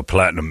Taco Bell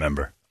Platinum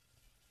member.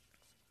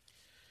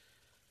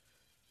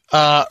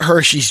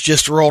 Hershey's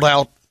just rolled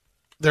out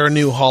their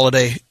new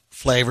holiday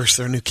flavors,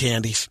 their new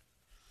candies.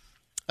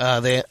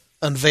 They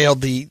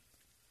unveiled the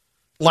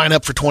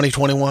lineup for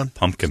 2021.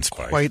 Pumpkin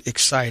spice. Quite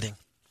exciting.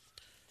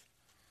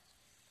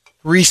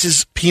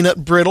 Reese's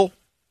Peanut Brittle.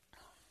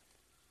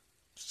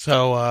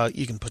 So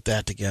you can put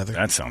that together.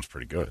 That sounds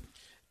pretty good.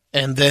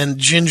 And then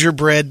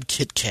gingerbread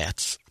Kit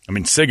Kats. I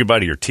mean, say goodbye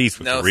to your teeth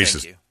with the No,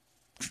 Reese's thank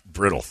you.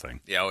 Brittle thing.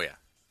 Yeah, oh yeah.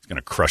 It's going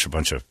to crush a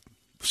bunch of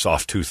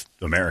soft-toothed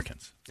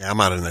Americans. Yeah,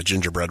 I'm out on that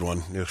gingerbread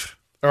one. Oof.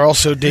 Are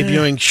also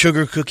debuting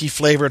sugar cookie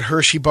flavored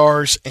Hershey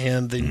bars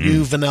and the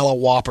new vanilla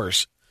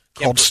Whoppers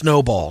called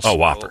Snowballs. Oh,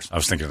 Whoppers. I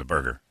was thinking of the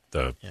burger,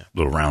 the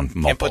little round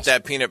malt Can't put balls.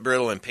 that peanut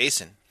brittle in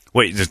Payson.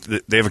 Wait,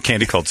 they have a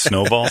candy called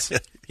Snowballs?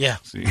 Yeah.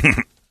 See?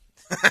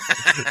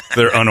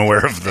 They're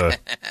unaware of the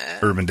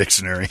Urban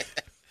Dictionary.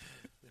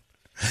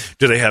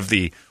 Do they have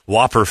the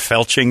Whopper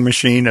felching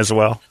machine as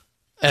well?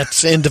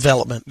 That's in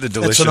development. The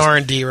delicious. That's an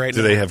R&D right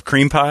now. Do they have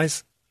cream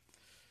pies?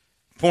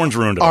 Porn's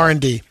ruined it all.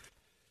 R&D.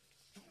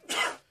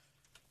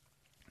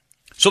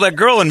 So that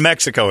girl in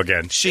Mexico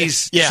again,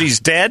 she's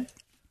dead?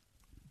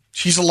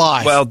 She's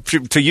alive. Well,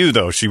 to you,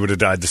 though, she would have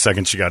died the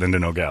second she got into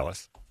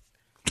Nogales.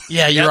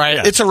 Yeah, you're right.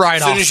 Yeah. It's a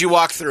write-off. As soon as you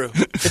walk through.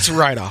 It's a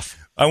write-off.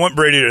 I want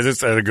Brady, this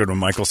is a good one,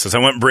 Michael says, I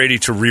want Brady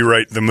to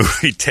rewrite the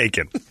movie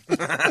Taken.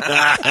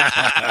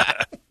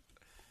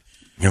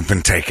 You've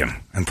been taken,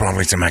 and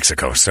probably to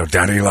Mexico, so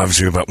Daddy loves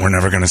you, but we're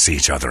never going to see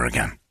each other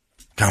again.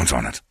 Count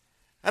on it.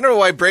 I don't know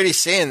why Brady's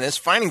saying this.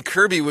 Finding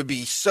Kirby would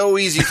be so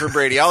easy for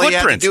Brady. All he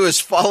had to do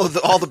is follow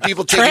all the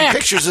people taking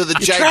pictures of the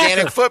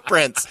gigantic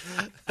footprints.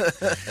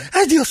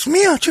 Ay, Dios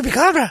mío,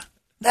 chupacabra.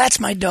 That's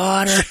my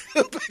daughter.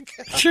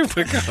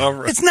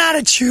 Chupacabra. It's not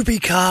a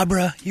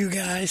chupacabra, you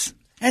guys.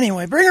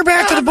 Anyway, bring her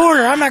back to the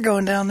border. I'm not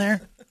going down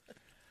there.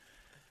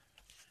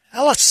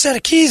 I lost a set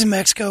of keys in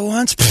Mexico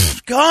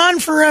once. Gone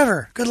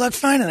forever. Good luck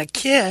finding a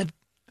kid.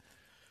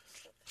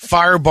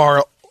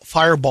 Fireball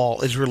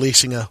is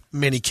releasing a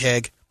mini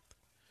keg.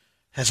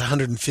 Has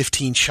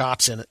 115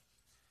 shots in it.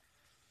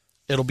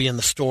 It'll be in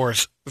the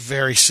stores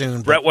very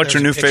soon. Brett, what's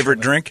your new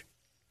favorite drink?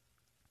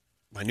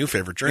 My new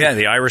favorite drink? Yeah,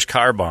 the Irish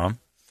Car Bomb.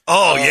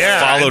 Oh,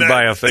 yeah. Followed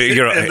by a...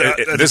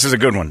 this is a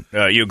good one.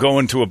 You go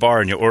into a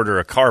bar and you order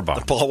a car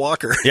bomb. Paul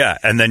Walker. Yeah,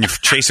 and then you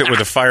chase it with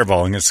a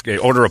fireball and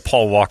order a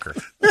Paul Walker.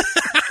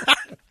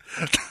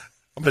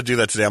 I'm going to do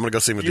that today. I'm going to go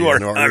see him with You are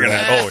not going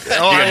to... Oh, you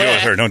got to do it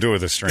with her. Don't do it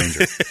with a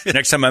stranger.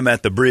 Next time I'm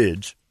at the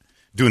bridge,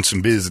 doing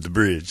some biz at the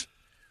bridge,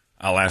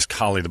 I'll ask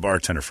Holly, the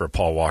bartender, for a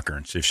Paul Walker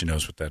and see if she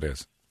knows what that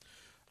is.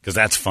 Because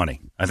that's funny.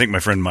 I think my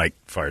friend Mike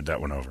fired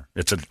that one over.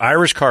 It's an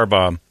Irish car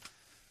bomb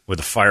with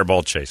a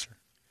fireball chaser.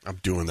 I'm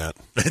doing that.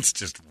 It's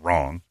just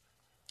wrong.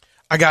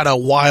 I got a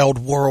Wild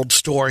World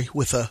story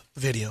with a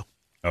video.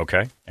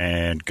 Okay,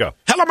 and go.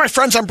 Hello, my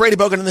friends. I'm Brady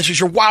Bogan, and this is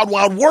your Wild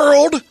Wild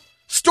World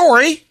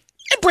story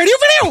in Brady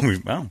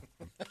Video. Well,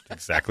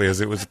 exactly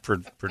as it was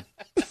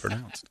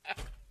pronounced.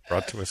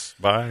 Brought to us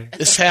by...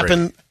 This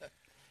happened...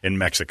 in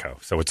Mexico,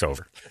 so it's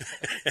over.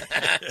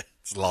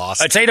 It's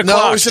lost. It's 8 o'clock.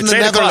 No, it's in the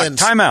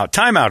Netherlands. Time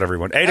out,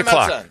 everyone. 8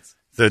 o'clock.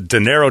 The De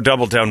Niro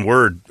Double Down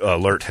word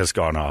alert has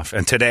gone off.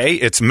 And today,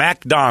 it's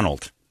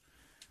MacDonald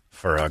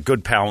for a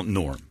good pal,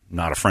 Norm.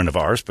 Not a friend of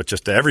ours, but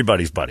just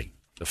everybody's buddy.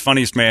 The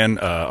funniest man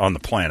on the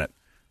planet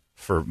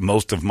for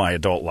most of my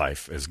adult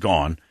life is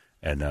gone.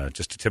 And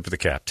just a tip of the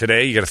cap.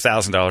 Today, you get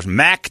 $1,000.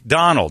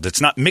 MacDonald. It's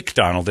not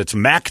McDonald. It's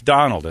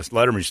MacDonald. It's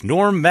Letterman's.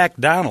 Norm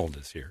MacDonald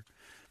is here.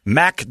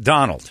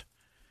 MacDonald.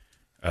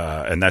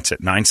 And that's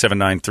it,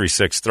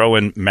 97936. Throw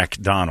in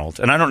MacDonald.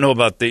 And I don't know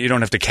about you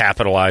don't have to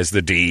capitalize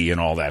the D and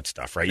all that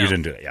stuff, right? No. You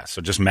didn't do that. Yeah,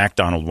 so just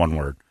MacDonald, one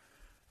word,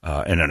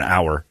 in an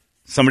hour.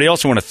 Somebody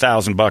else won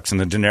 $1,000 in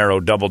the De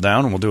Niro Double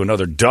Down, and we'll do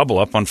another double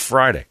up on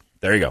Friday.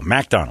 There you go.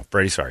 MacDonald.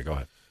 Brady, sorry, go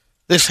ahead.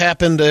 This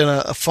happened in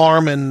a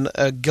farm in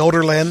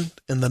Gelderland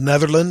in the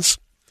Netherlands.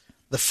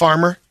 The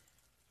farmer,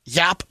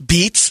 Jaap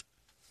Beets,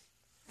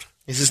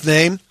 is his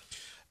name.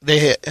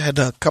 They had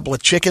a couple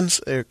of chickens.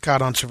 They were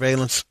caught on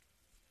surveillance.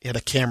 He had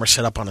a camera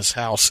set up on his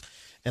house,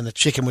 and the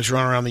chicken was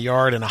running around the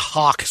yard, and a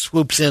hawk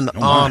swoops in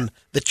on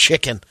the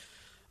chicken.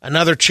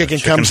 Another chicken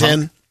comes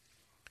in,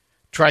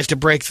 tries to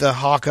break the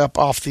hawk up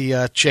off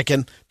the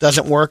chicken,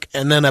 doesn't work,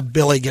 and then a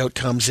billy goat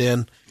comes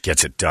in.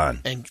 Gets it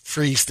done. And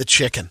frees the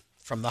chicken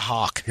from the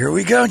hawk. Here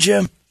we go,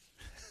 Jim.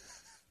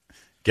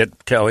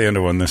 Get Kelly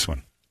into on this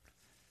one.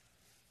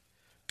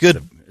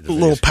 Good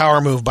little power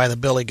move by the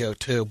billy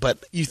goat, too,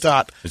 but you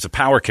thought... It's a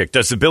power kick.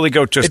 Does the billy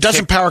goat just It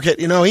doesn't power kick.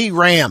 He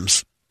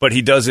rams. But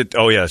he does it.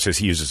 Oh yeah, it says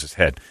he uses his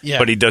head. Yeah.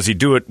 But does he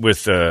do it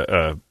with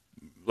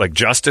like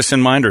justice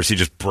in mind, or is he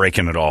just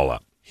breaking it all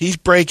up? He's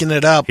breaking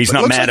it up. He's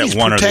not mad at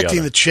one or the other. He's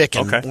protecting the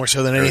chicken more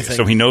so than anything.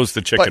 So he knows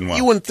the chicken well.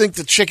 You wouldn't think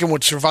the chicken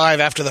would survive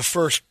after the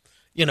first,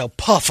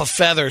 puff of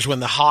feathers when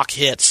the hawk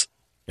hits.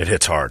 It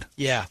hits hard.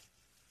 Yeah.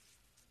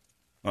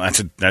 Well,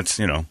 that's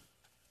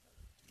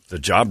the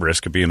job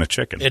risk of being a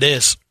chicken. It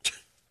is.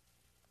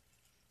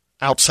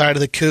 Outside of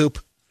the coop.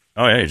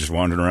 Oh yeah, you're just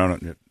wandering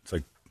around.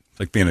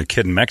 Like being a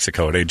kid in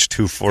Mexico at age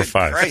 2, 4,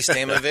 5. Christ,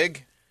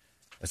 Amavig.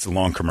 That's a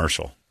long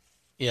commercial.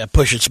 Yeah,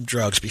 pushing some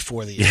drugs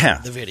before the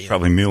video.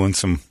 Probably muling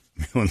some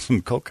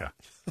coca.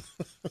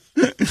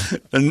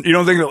 And you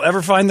don't think they'll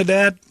ever find the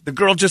dad? The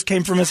girl just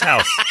came from his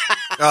house.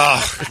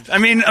 I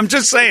mean, I'm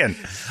just saying.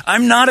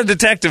 I'm not a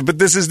detective, but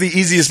this is the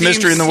easiest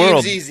mystery in the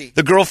world. Easy.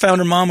 The girl found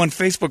her mom on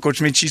Facebook,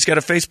 which means she's got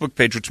a Facebook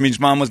page, which means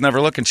mom was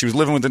never looking. She was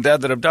living with the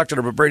dad that abducted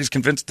her, but Brady's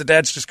convinced the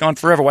dad's just gone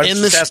forever. Why didn't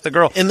you just ask the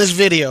girl? In this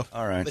video,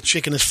 all right, the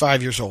chicken is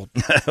 5 years old.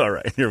 All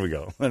right, here we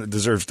go. It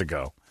deserves to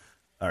go.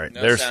 All right,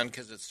 no there's sound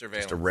because it's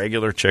surveillance. Just a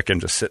regular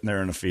chicken just sitting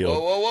there in a field.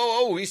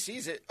 Whoa, he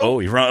sees it.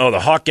 The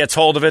hawk gets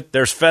hold of it.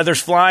 There's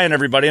feathers flying,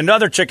 everybody.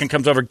 Another chicken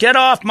comes over. Get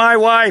off my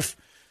wife,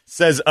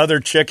 says other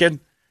chicken.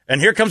 And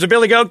here comes a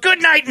billy goat.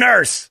 Good night,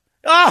 nurse.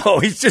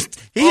 Oh, he's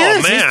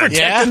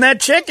protecting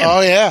that chicken.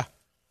 Oh, yeah.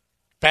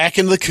 Back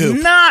in the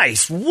coop.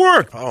 Nice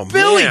work,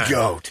 billy man.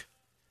 goat.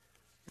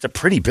 It's a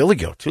pretty billy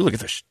goat, too. Look at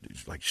the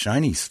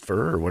shiny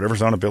fur or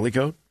whatever's on a billy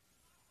goat.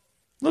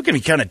 Look at him.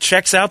 He kind of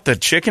checks out the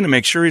chicken to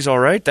make sure he's all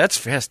right. That's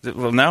fast.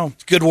 Well, now.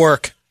 Good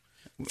work.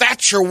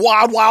 That's your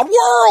wild, wild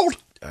world.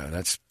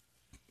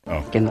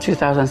 In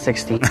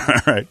 2016. All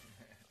right.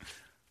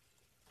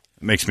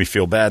 It makes me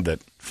feel bad that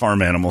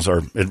farm animals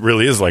it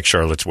really is like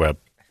Charlotte's Web.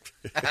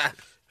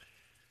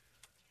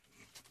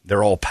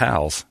 They're all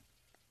pals.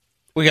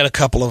 We got a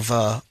couple of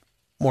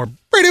more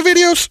Brady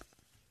videos.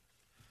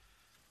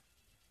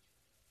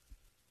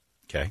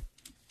 Okay.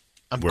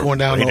 I'm going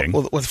down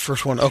with the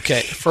first one.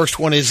 Okay, first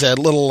one is a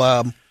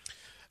little,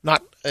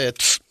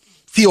 it's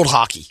field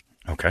hockey.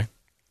 Okay.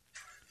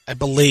 I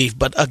believe,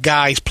 but a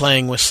guy's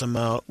playing with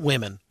some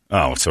women.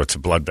 Oh, so it's a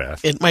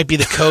bloodbath. It might be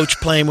the coach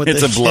playing with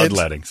it's the a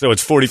bloodletting. So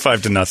it's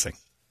 45-0.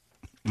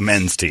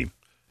 Men's team.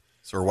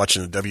 So we're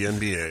watching the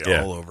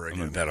WNBA all over again. I'm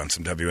going to bet on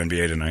some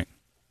WNBA tonight.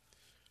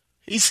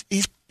 He's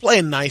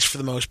playing nice for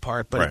the most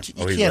part, but right. he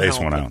he can't lays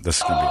help one it. out. This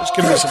is going to be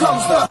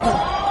some.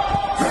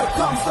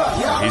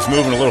 He's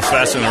moving a little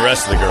faster than the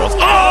rest of the girls.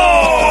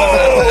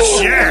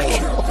 Oh,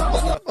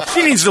 shit!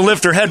 She needs to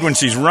lift her head when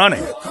she's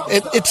running.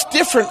 It's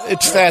different.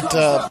 It's that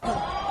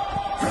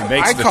he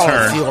makes I the call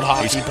turn. it field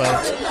hockey, but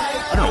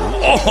I don't know.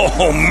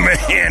 Oh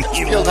man,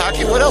 Field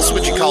hockey. What else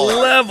would you call it?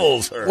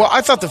 Levels her. well,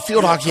 I thought the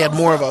field hockey had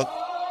more of a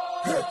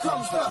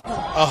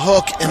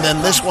hook, and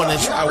then this one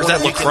is. Or is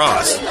that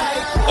lacrosse?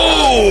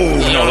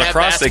 No,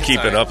 lacrosse they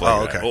keep it up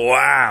like that. Okay.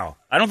 Wow.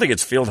 I don't think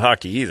it's field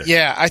hockey either.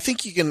 Yeah, I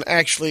think you can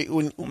actually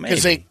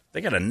because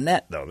they got a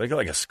net though. They got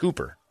like a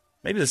scooper.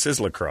 Maybe this is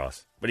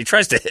lacrosse, but he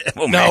tries to.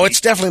 Well, no, maybe.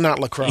 It's definitely not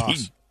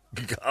lacrosse.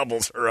 He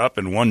gobbles her up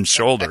in one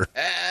shoulder.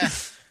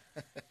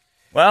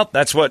 Well,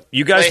 that's what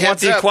you guys want,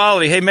 the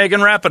equality. Hey,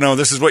 Megan Rapinoe,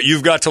 this is what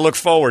you've got to look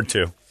forward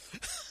to.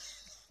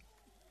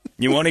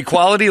 You want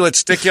equality? Let's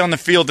stick you on the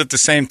field at the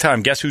same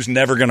time. Guess who's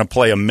never going to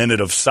play a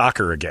minute of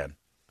soccer again?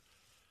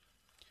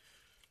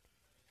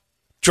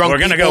 We're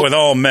going to go with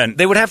all men.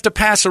 They would have to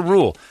pass a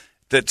rule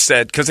that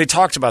said, because they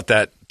talked about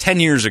that 10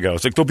 years ago.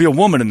 It's like, there'll be a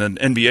woman in the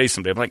NBA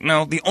someday. I'm like,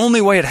 no, the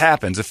only way it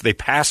happens if they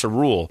pass a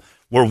rule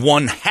where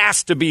one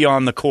has to be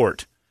on the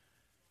court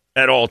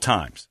at all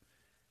times.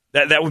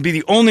 That would be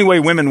the only way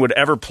women would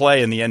ever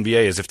play in the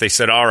NBA is if they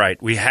said, all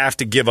right, we have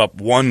to give up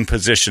one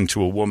position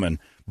to a woman.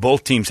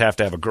 Both teams have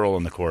to have a girl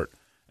on the court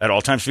at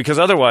all times because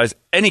otherwise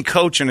any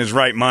coach in his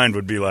right mind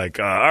would be like,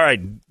 all right,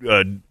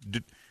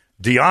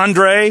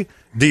 DeAndre,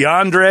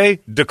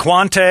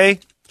 DeQuante,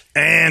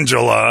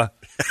 Angela,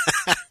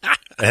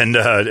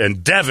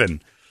 and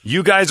Devin.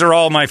 You guys are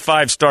all my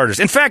 5 starters.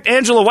 In fact,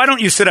 Angela, why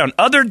don't you sit down?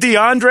 Other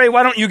DeAndre,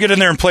 why don't you get in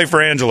there and play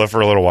for Angela for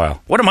a little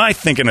while? What am I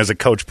thinking as a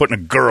coach putting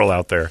a girl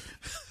out there?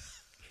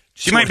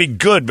 She might be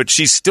good, but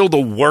she's still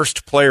the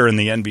worst player in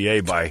the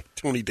NBA by...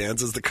 Tony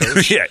Danza's the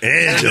coach? Yeah,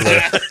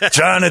 Angela,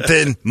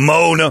 Jonathan,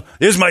 Mona.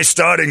 Here's my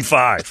starting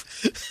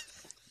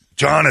 5.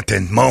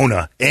 Jonathan,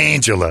 Mona,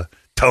 Angela,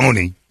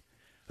 Tony,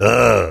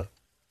 and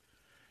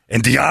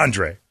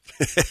DeAndre.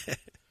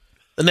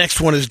 The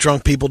next one is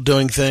drunk people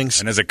doing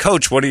things. And as a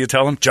coach, what do you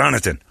tell them?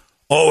 Jonathan,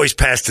 always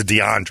pass to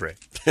DeAndre.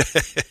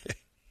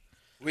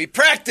 We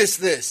practice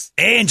this.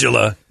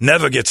 Angela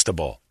never gets the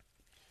ball.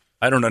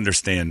 I don't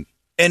understand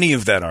any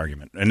of that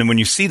argument. And then when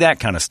you see that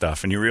kind of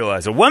stuff and you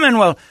realize a woman,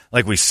 well,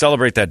 like we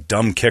celebrate that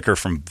dumb kicker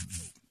from,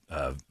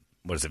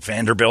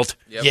 Vanderbilt?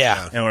 Yep.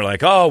 Yeah. And we're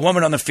like, oh,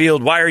 woman on the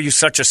field, why are you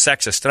such a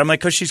sexist? And I'm like,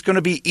 because she's going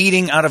to be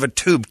eating out of a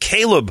tube.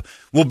 Caleb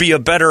will be a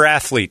better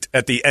athlete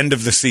at the end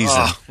of the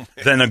season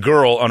than a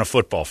girl on a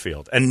football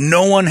field. And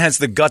no one has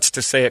the guts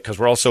to say it because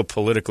we're all so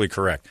politically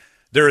correct.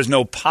 There is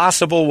no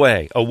possible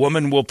way a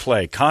woman will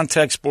play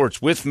contact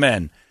sports with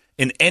men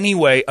in any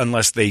way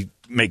unless they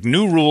make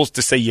new rules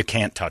to say you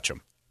can't touch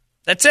them.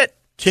 That's it.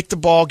 Kick the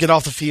ball, get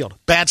off the field.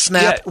 Bad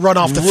snap, run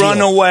off the field.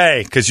 Run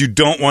away because you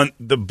don't want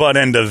the butt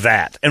end of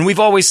that. And we've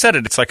always said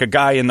it. It's like a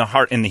guy in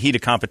the heat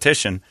of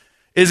competition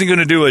isn't going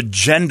to do a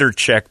gender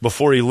check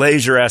before he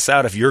lays your ass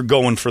out if you're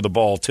going for the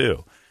ball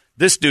too.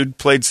 This dude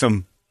played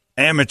some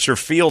amateur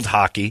field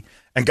hockey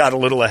and got a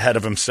little ahead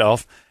of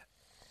himself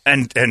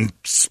and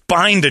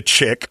spined a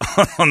chick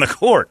on the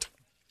court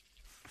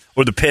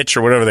or the pitch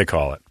or whatever they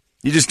call it.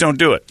 You just don't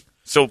do it.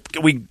 So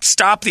we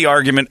stop the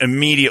argument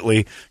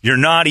immediately. You're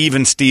not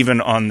even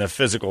Steven on the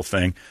physical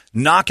thing.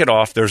 Knock it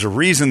off. There's a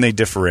reason they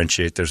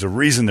differentiate. There's a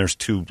reason there's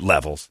two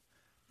levels.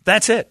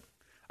 That's it.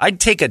 I'd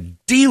take a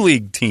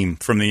D-League team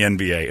from the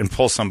NBA and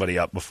pull somebody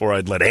up before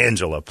I'd let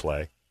Angela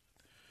play.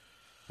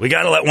 We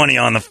got to let one of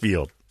you on the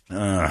field.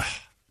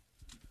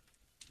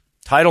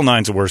 Title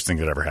IX's the worst thing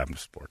that ever happened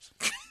to sports.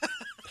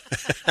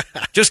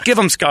 Just give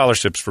them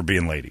scholarships for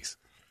being ladies.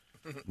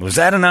 Was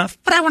that enough?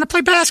 But I want to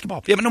play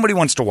basketball. Yeah, but nobody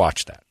wants to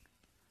watch that.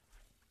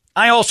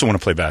 I also want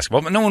to play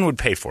basketball, but no one would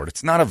pay for it.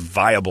 It's not a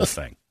viable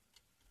thing.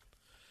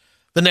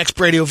 The next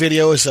Brady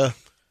video is a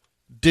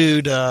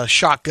dude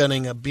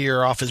shotgunning a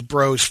beer off his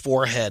bro's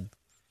forehead,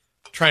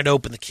 trying to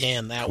open the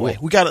can that way.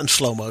 We got it in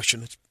slow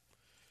motion.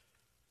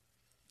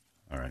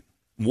 All right.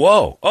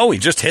 Whoa. Oh, he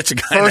just hits a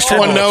guy. First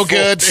one, no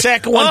good.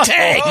 Second one,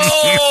 tanks.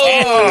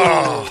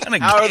 Oh.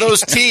 How are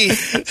those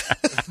teeth?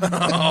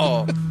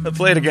 I'll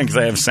play it again because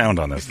I have sound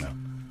on this now.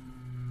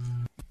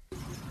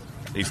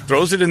 He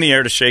throws it in the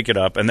air to shake it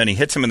up, and then he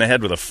hits him in the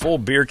head with a full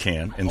beer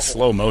can in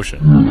slow motion.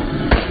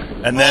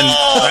 And then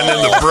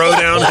the bro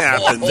down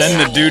happens.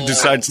 Then the dude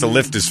decides to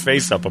lift his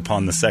face up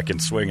upon the second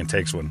swing and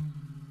takes one.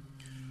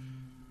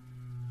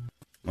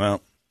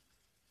 Well,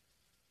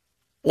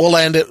 we'll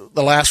end it.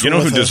 The last one. You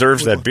know who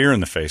deserves that beer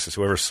in the face is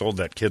whoever sold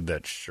that kid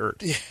that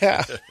shirt.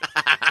 Yeah.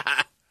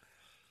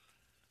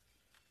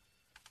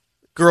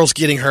 Girl's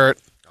getting hurt.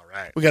 All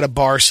right. We got a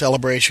bar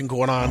celebration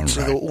going on.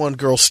 So the one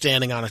girl's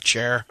standing on a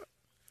chair.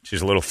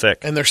 She's a little thick.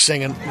 And they're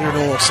singing. They're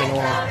doing a little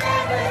sing-along.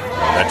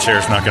 That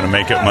chair's not going to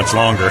make it much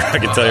longer. I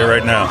can tell you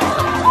right now.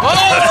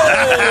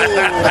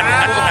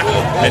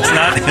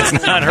 It's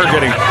not her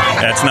getting.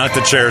 That's not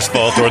the chair's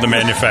fault or the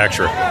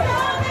manufacturer.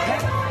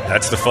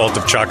 That's the fault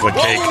of chocolate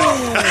cake.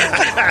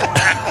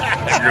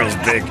 That girl's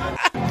big.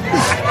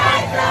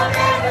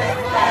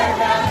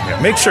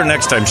 Yeah, make sure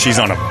next time she's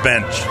on a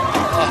bench.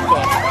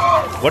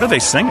 What are they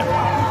singing?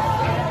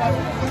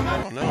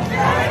 I don't know.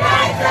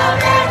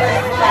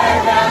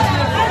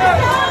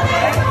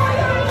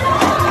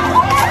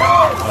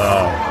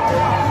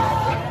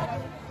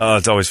 Oh,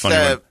 it's always funny.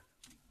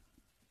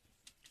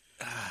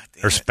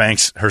 Her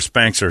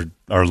Spanx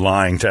are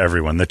lying to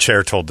everyone. The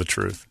chair told the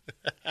truth.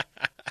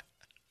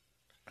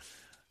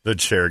 The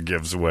chair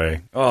gives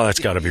away. Oh, that's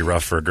got to be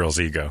rough for a girl's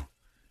ego.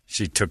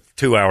 She took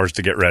 2 hours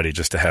to get ready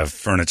just to have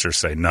furniture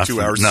say, not for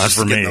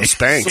me. No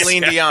Spanx.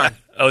 Celine Dion.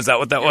 Oh, is that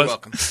what that was? You're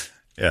welcome.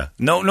 Yeah.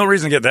 No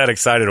reason to get that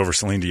excited over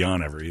Celine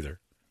Dion ever either.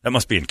 That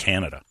must be in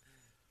Canada.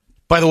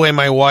 By the way,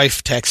 my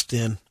wife texted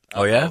in.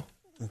 Oh, yeah?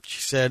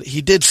 She said,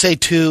 he did say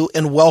too,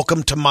 and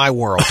welcome to my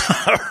world.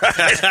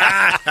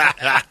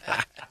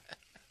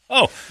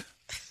 Oh,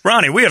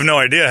 Ronnie, we have no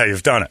idea how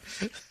you've done it.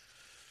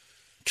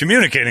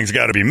 Communicating's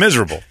got to be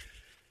miserable.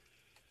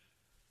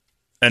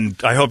 And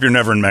I hope you're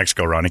never in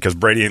Mexico, Ronnie, because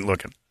Brady ain't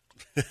looking.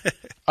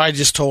 I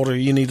just told her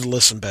you need to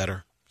listen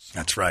better.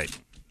 That's right.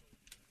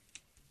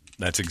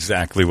 That's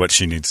exactly what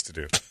she needs to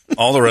do.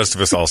 All the rest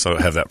of us also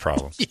have that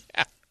problem.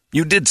 Yeah.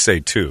 You did say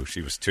 2.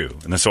 She was 2.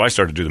 And then so I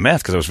started to do the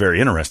math because I was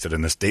very interested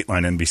in this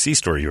Dateline NBC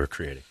story you were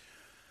creating.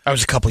 I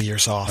was a couple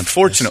years off.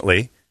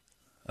 Unfortunately,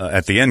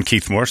 at the end,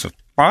 Keith Moore said,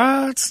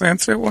 but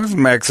since it was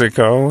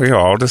Mexico, we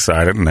all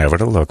decided never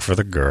to look for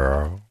the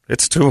girl.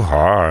 It's too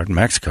hard.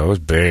 Mexico is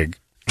big.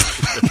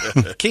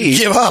 Keith,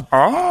 give up.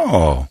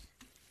 Oh.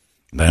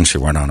 Then she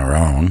went on her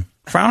own.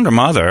 Found her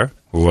mother,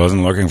 who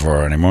wasn't looking for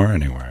her anymore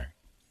anyway.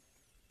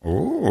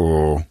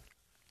 Ooh.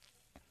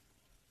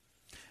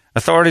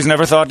 Authorities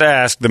never thought to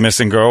ask the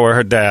missing girl where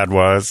her dad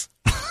was,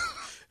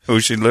 who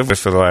she'd lived with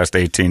for the last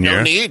 18 years.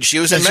 No need. She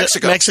was in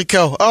Mexico.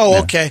 Mexico. Oh,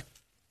 yeah. Okay.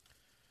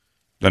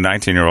 The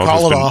 19-year-old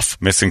has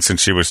been missing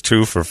since she was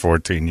 2 for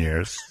 14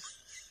 years.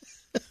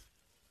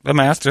 The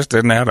math just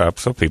didn't add up,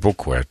 so people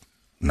quit.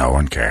 No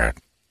one cared.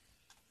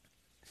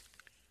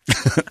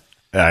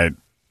 And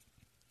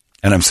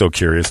I'm so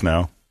curious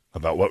now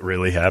about what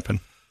really happened.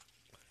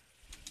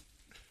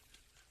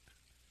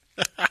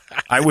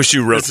 I wish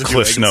you wrote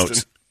Cliff's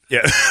notes.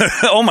 Yeah.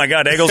 Oh, my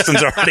God.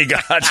 Eggleston's already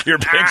got your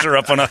picture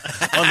up on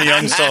the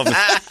Unsolved.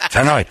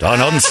 Tonight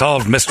on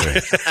Unsolved Mystery,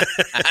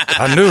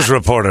 a news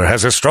reporter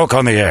has a stroke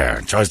on the air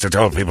and tries to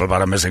tell people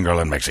about a missing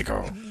girl in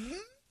Mexico.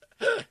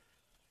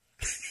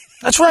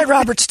 That's right,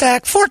 Robert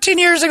Stack. 14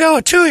 years ago,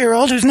 a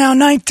 2-year-old who's now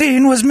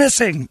 19 was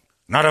missing.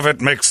 None of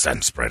it makes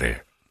sense, Brady.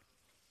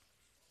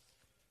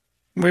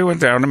 We went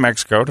down to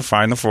Mexico to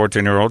find the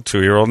 14-year-old,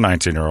 2-year-old,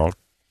 19-year-old,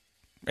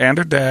 and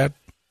her dad.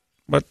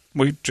 But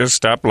we just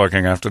stopped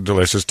looking after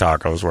delicious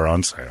tacos were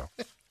on sale.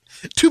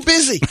 Too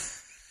busy.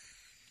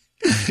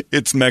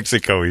 It's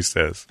Mexico, he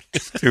says.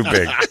 It's too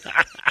big.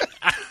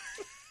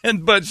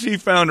 But she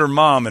found her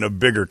mom in a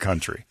bigger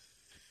country.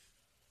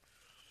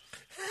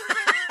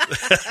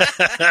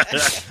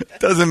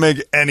 Doesn't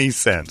make any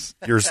sense.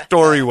 Your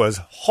story was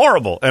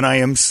horrible, and I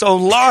am so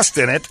lost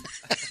in it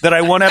that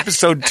I want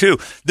episode 2.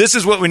 This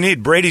is what we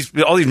need.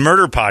 All these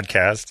murder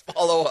podcasts.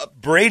 Follow up.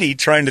 Brady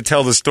trying to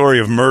tell the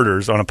story of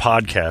murders on a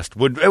podcast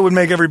would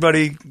make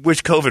everybody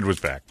wish COVID was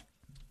back.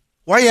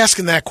 Why are you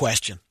asking that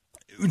question?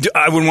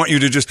 I would want you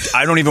to just,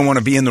 I don't even want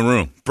to be in the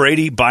room.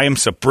 Brady by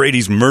himself,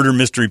 Brady's Murder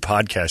Mystery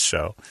Podcast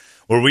show,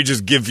 where we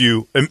just give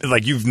you,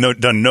 like you've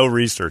done no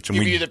research, and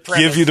we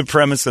give you the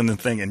premise and the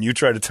thing, and you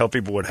try to tell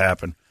people what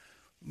happened.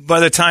 By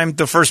the time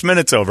the first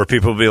minute's over,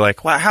 people will be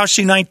like, wow, how's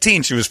she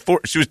 19? She was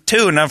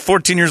 2, and now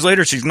 14 years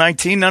later, she's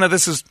 19. None of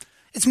this is...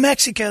 It's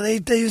Mexico. They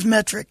use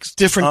metrics.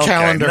 Different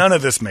calendar. None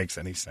of this makes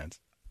any sense.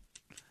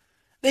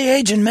 They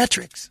age in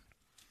metrics.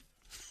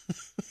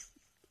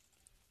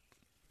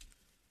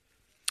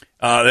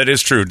 That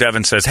is true.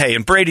 Devin says, hey,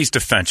 in Brady's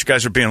defense, you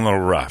guys are being a little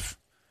rough.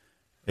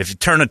 If you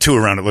turn a 2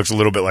 around, it looks a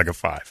little bit like a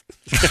 5.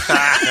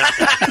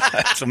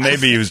 So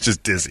maybe he was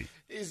just dizzy.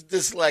 He's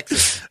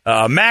dyslexic.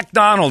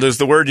 MacDonald is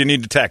the word you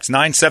need to text.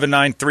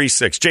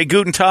 97936. Jay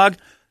Gutentag,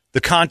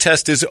 the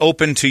contest is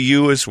open to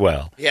you as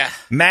well. Yeah.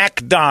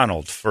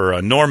 MacDonald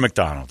for Norm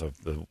Macdonald.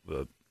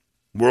 The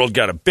world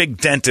got a big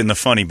dent in the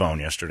funny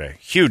bone yesterday.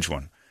 Huge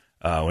one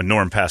when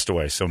Norm passed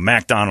away. So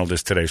MacDonald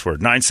is today's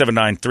word.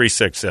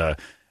 97936.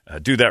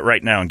 Do that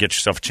right now and get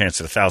yourself a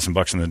chance at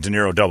 $1,000 in the De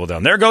Niro Double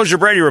Down. There goes your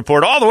Brady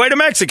Report all the way to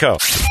Mexico.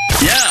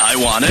 Yeah, I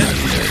want it.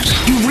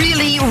 You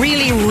really,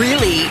 really,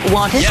 really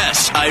want it?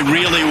 Yes, I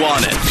really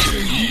want it.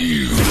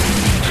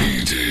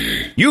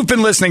 You've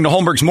been listening to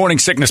Holmberg's Morning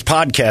Sickness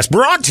Podcast,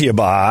 brought to you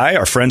by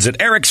our friends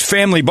at Eric's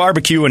Family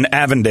Barbecue in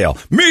Avondale.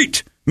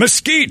 Meet,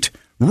 mesquite,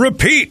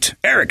 repeat.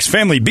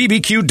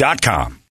 Eric'sFamilyBBQ.com.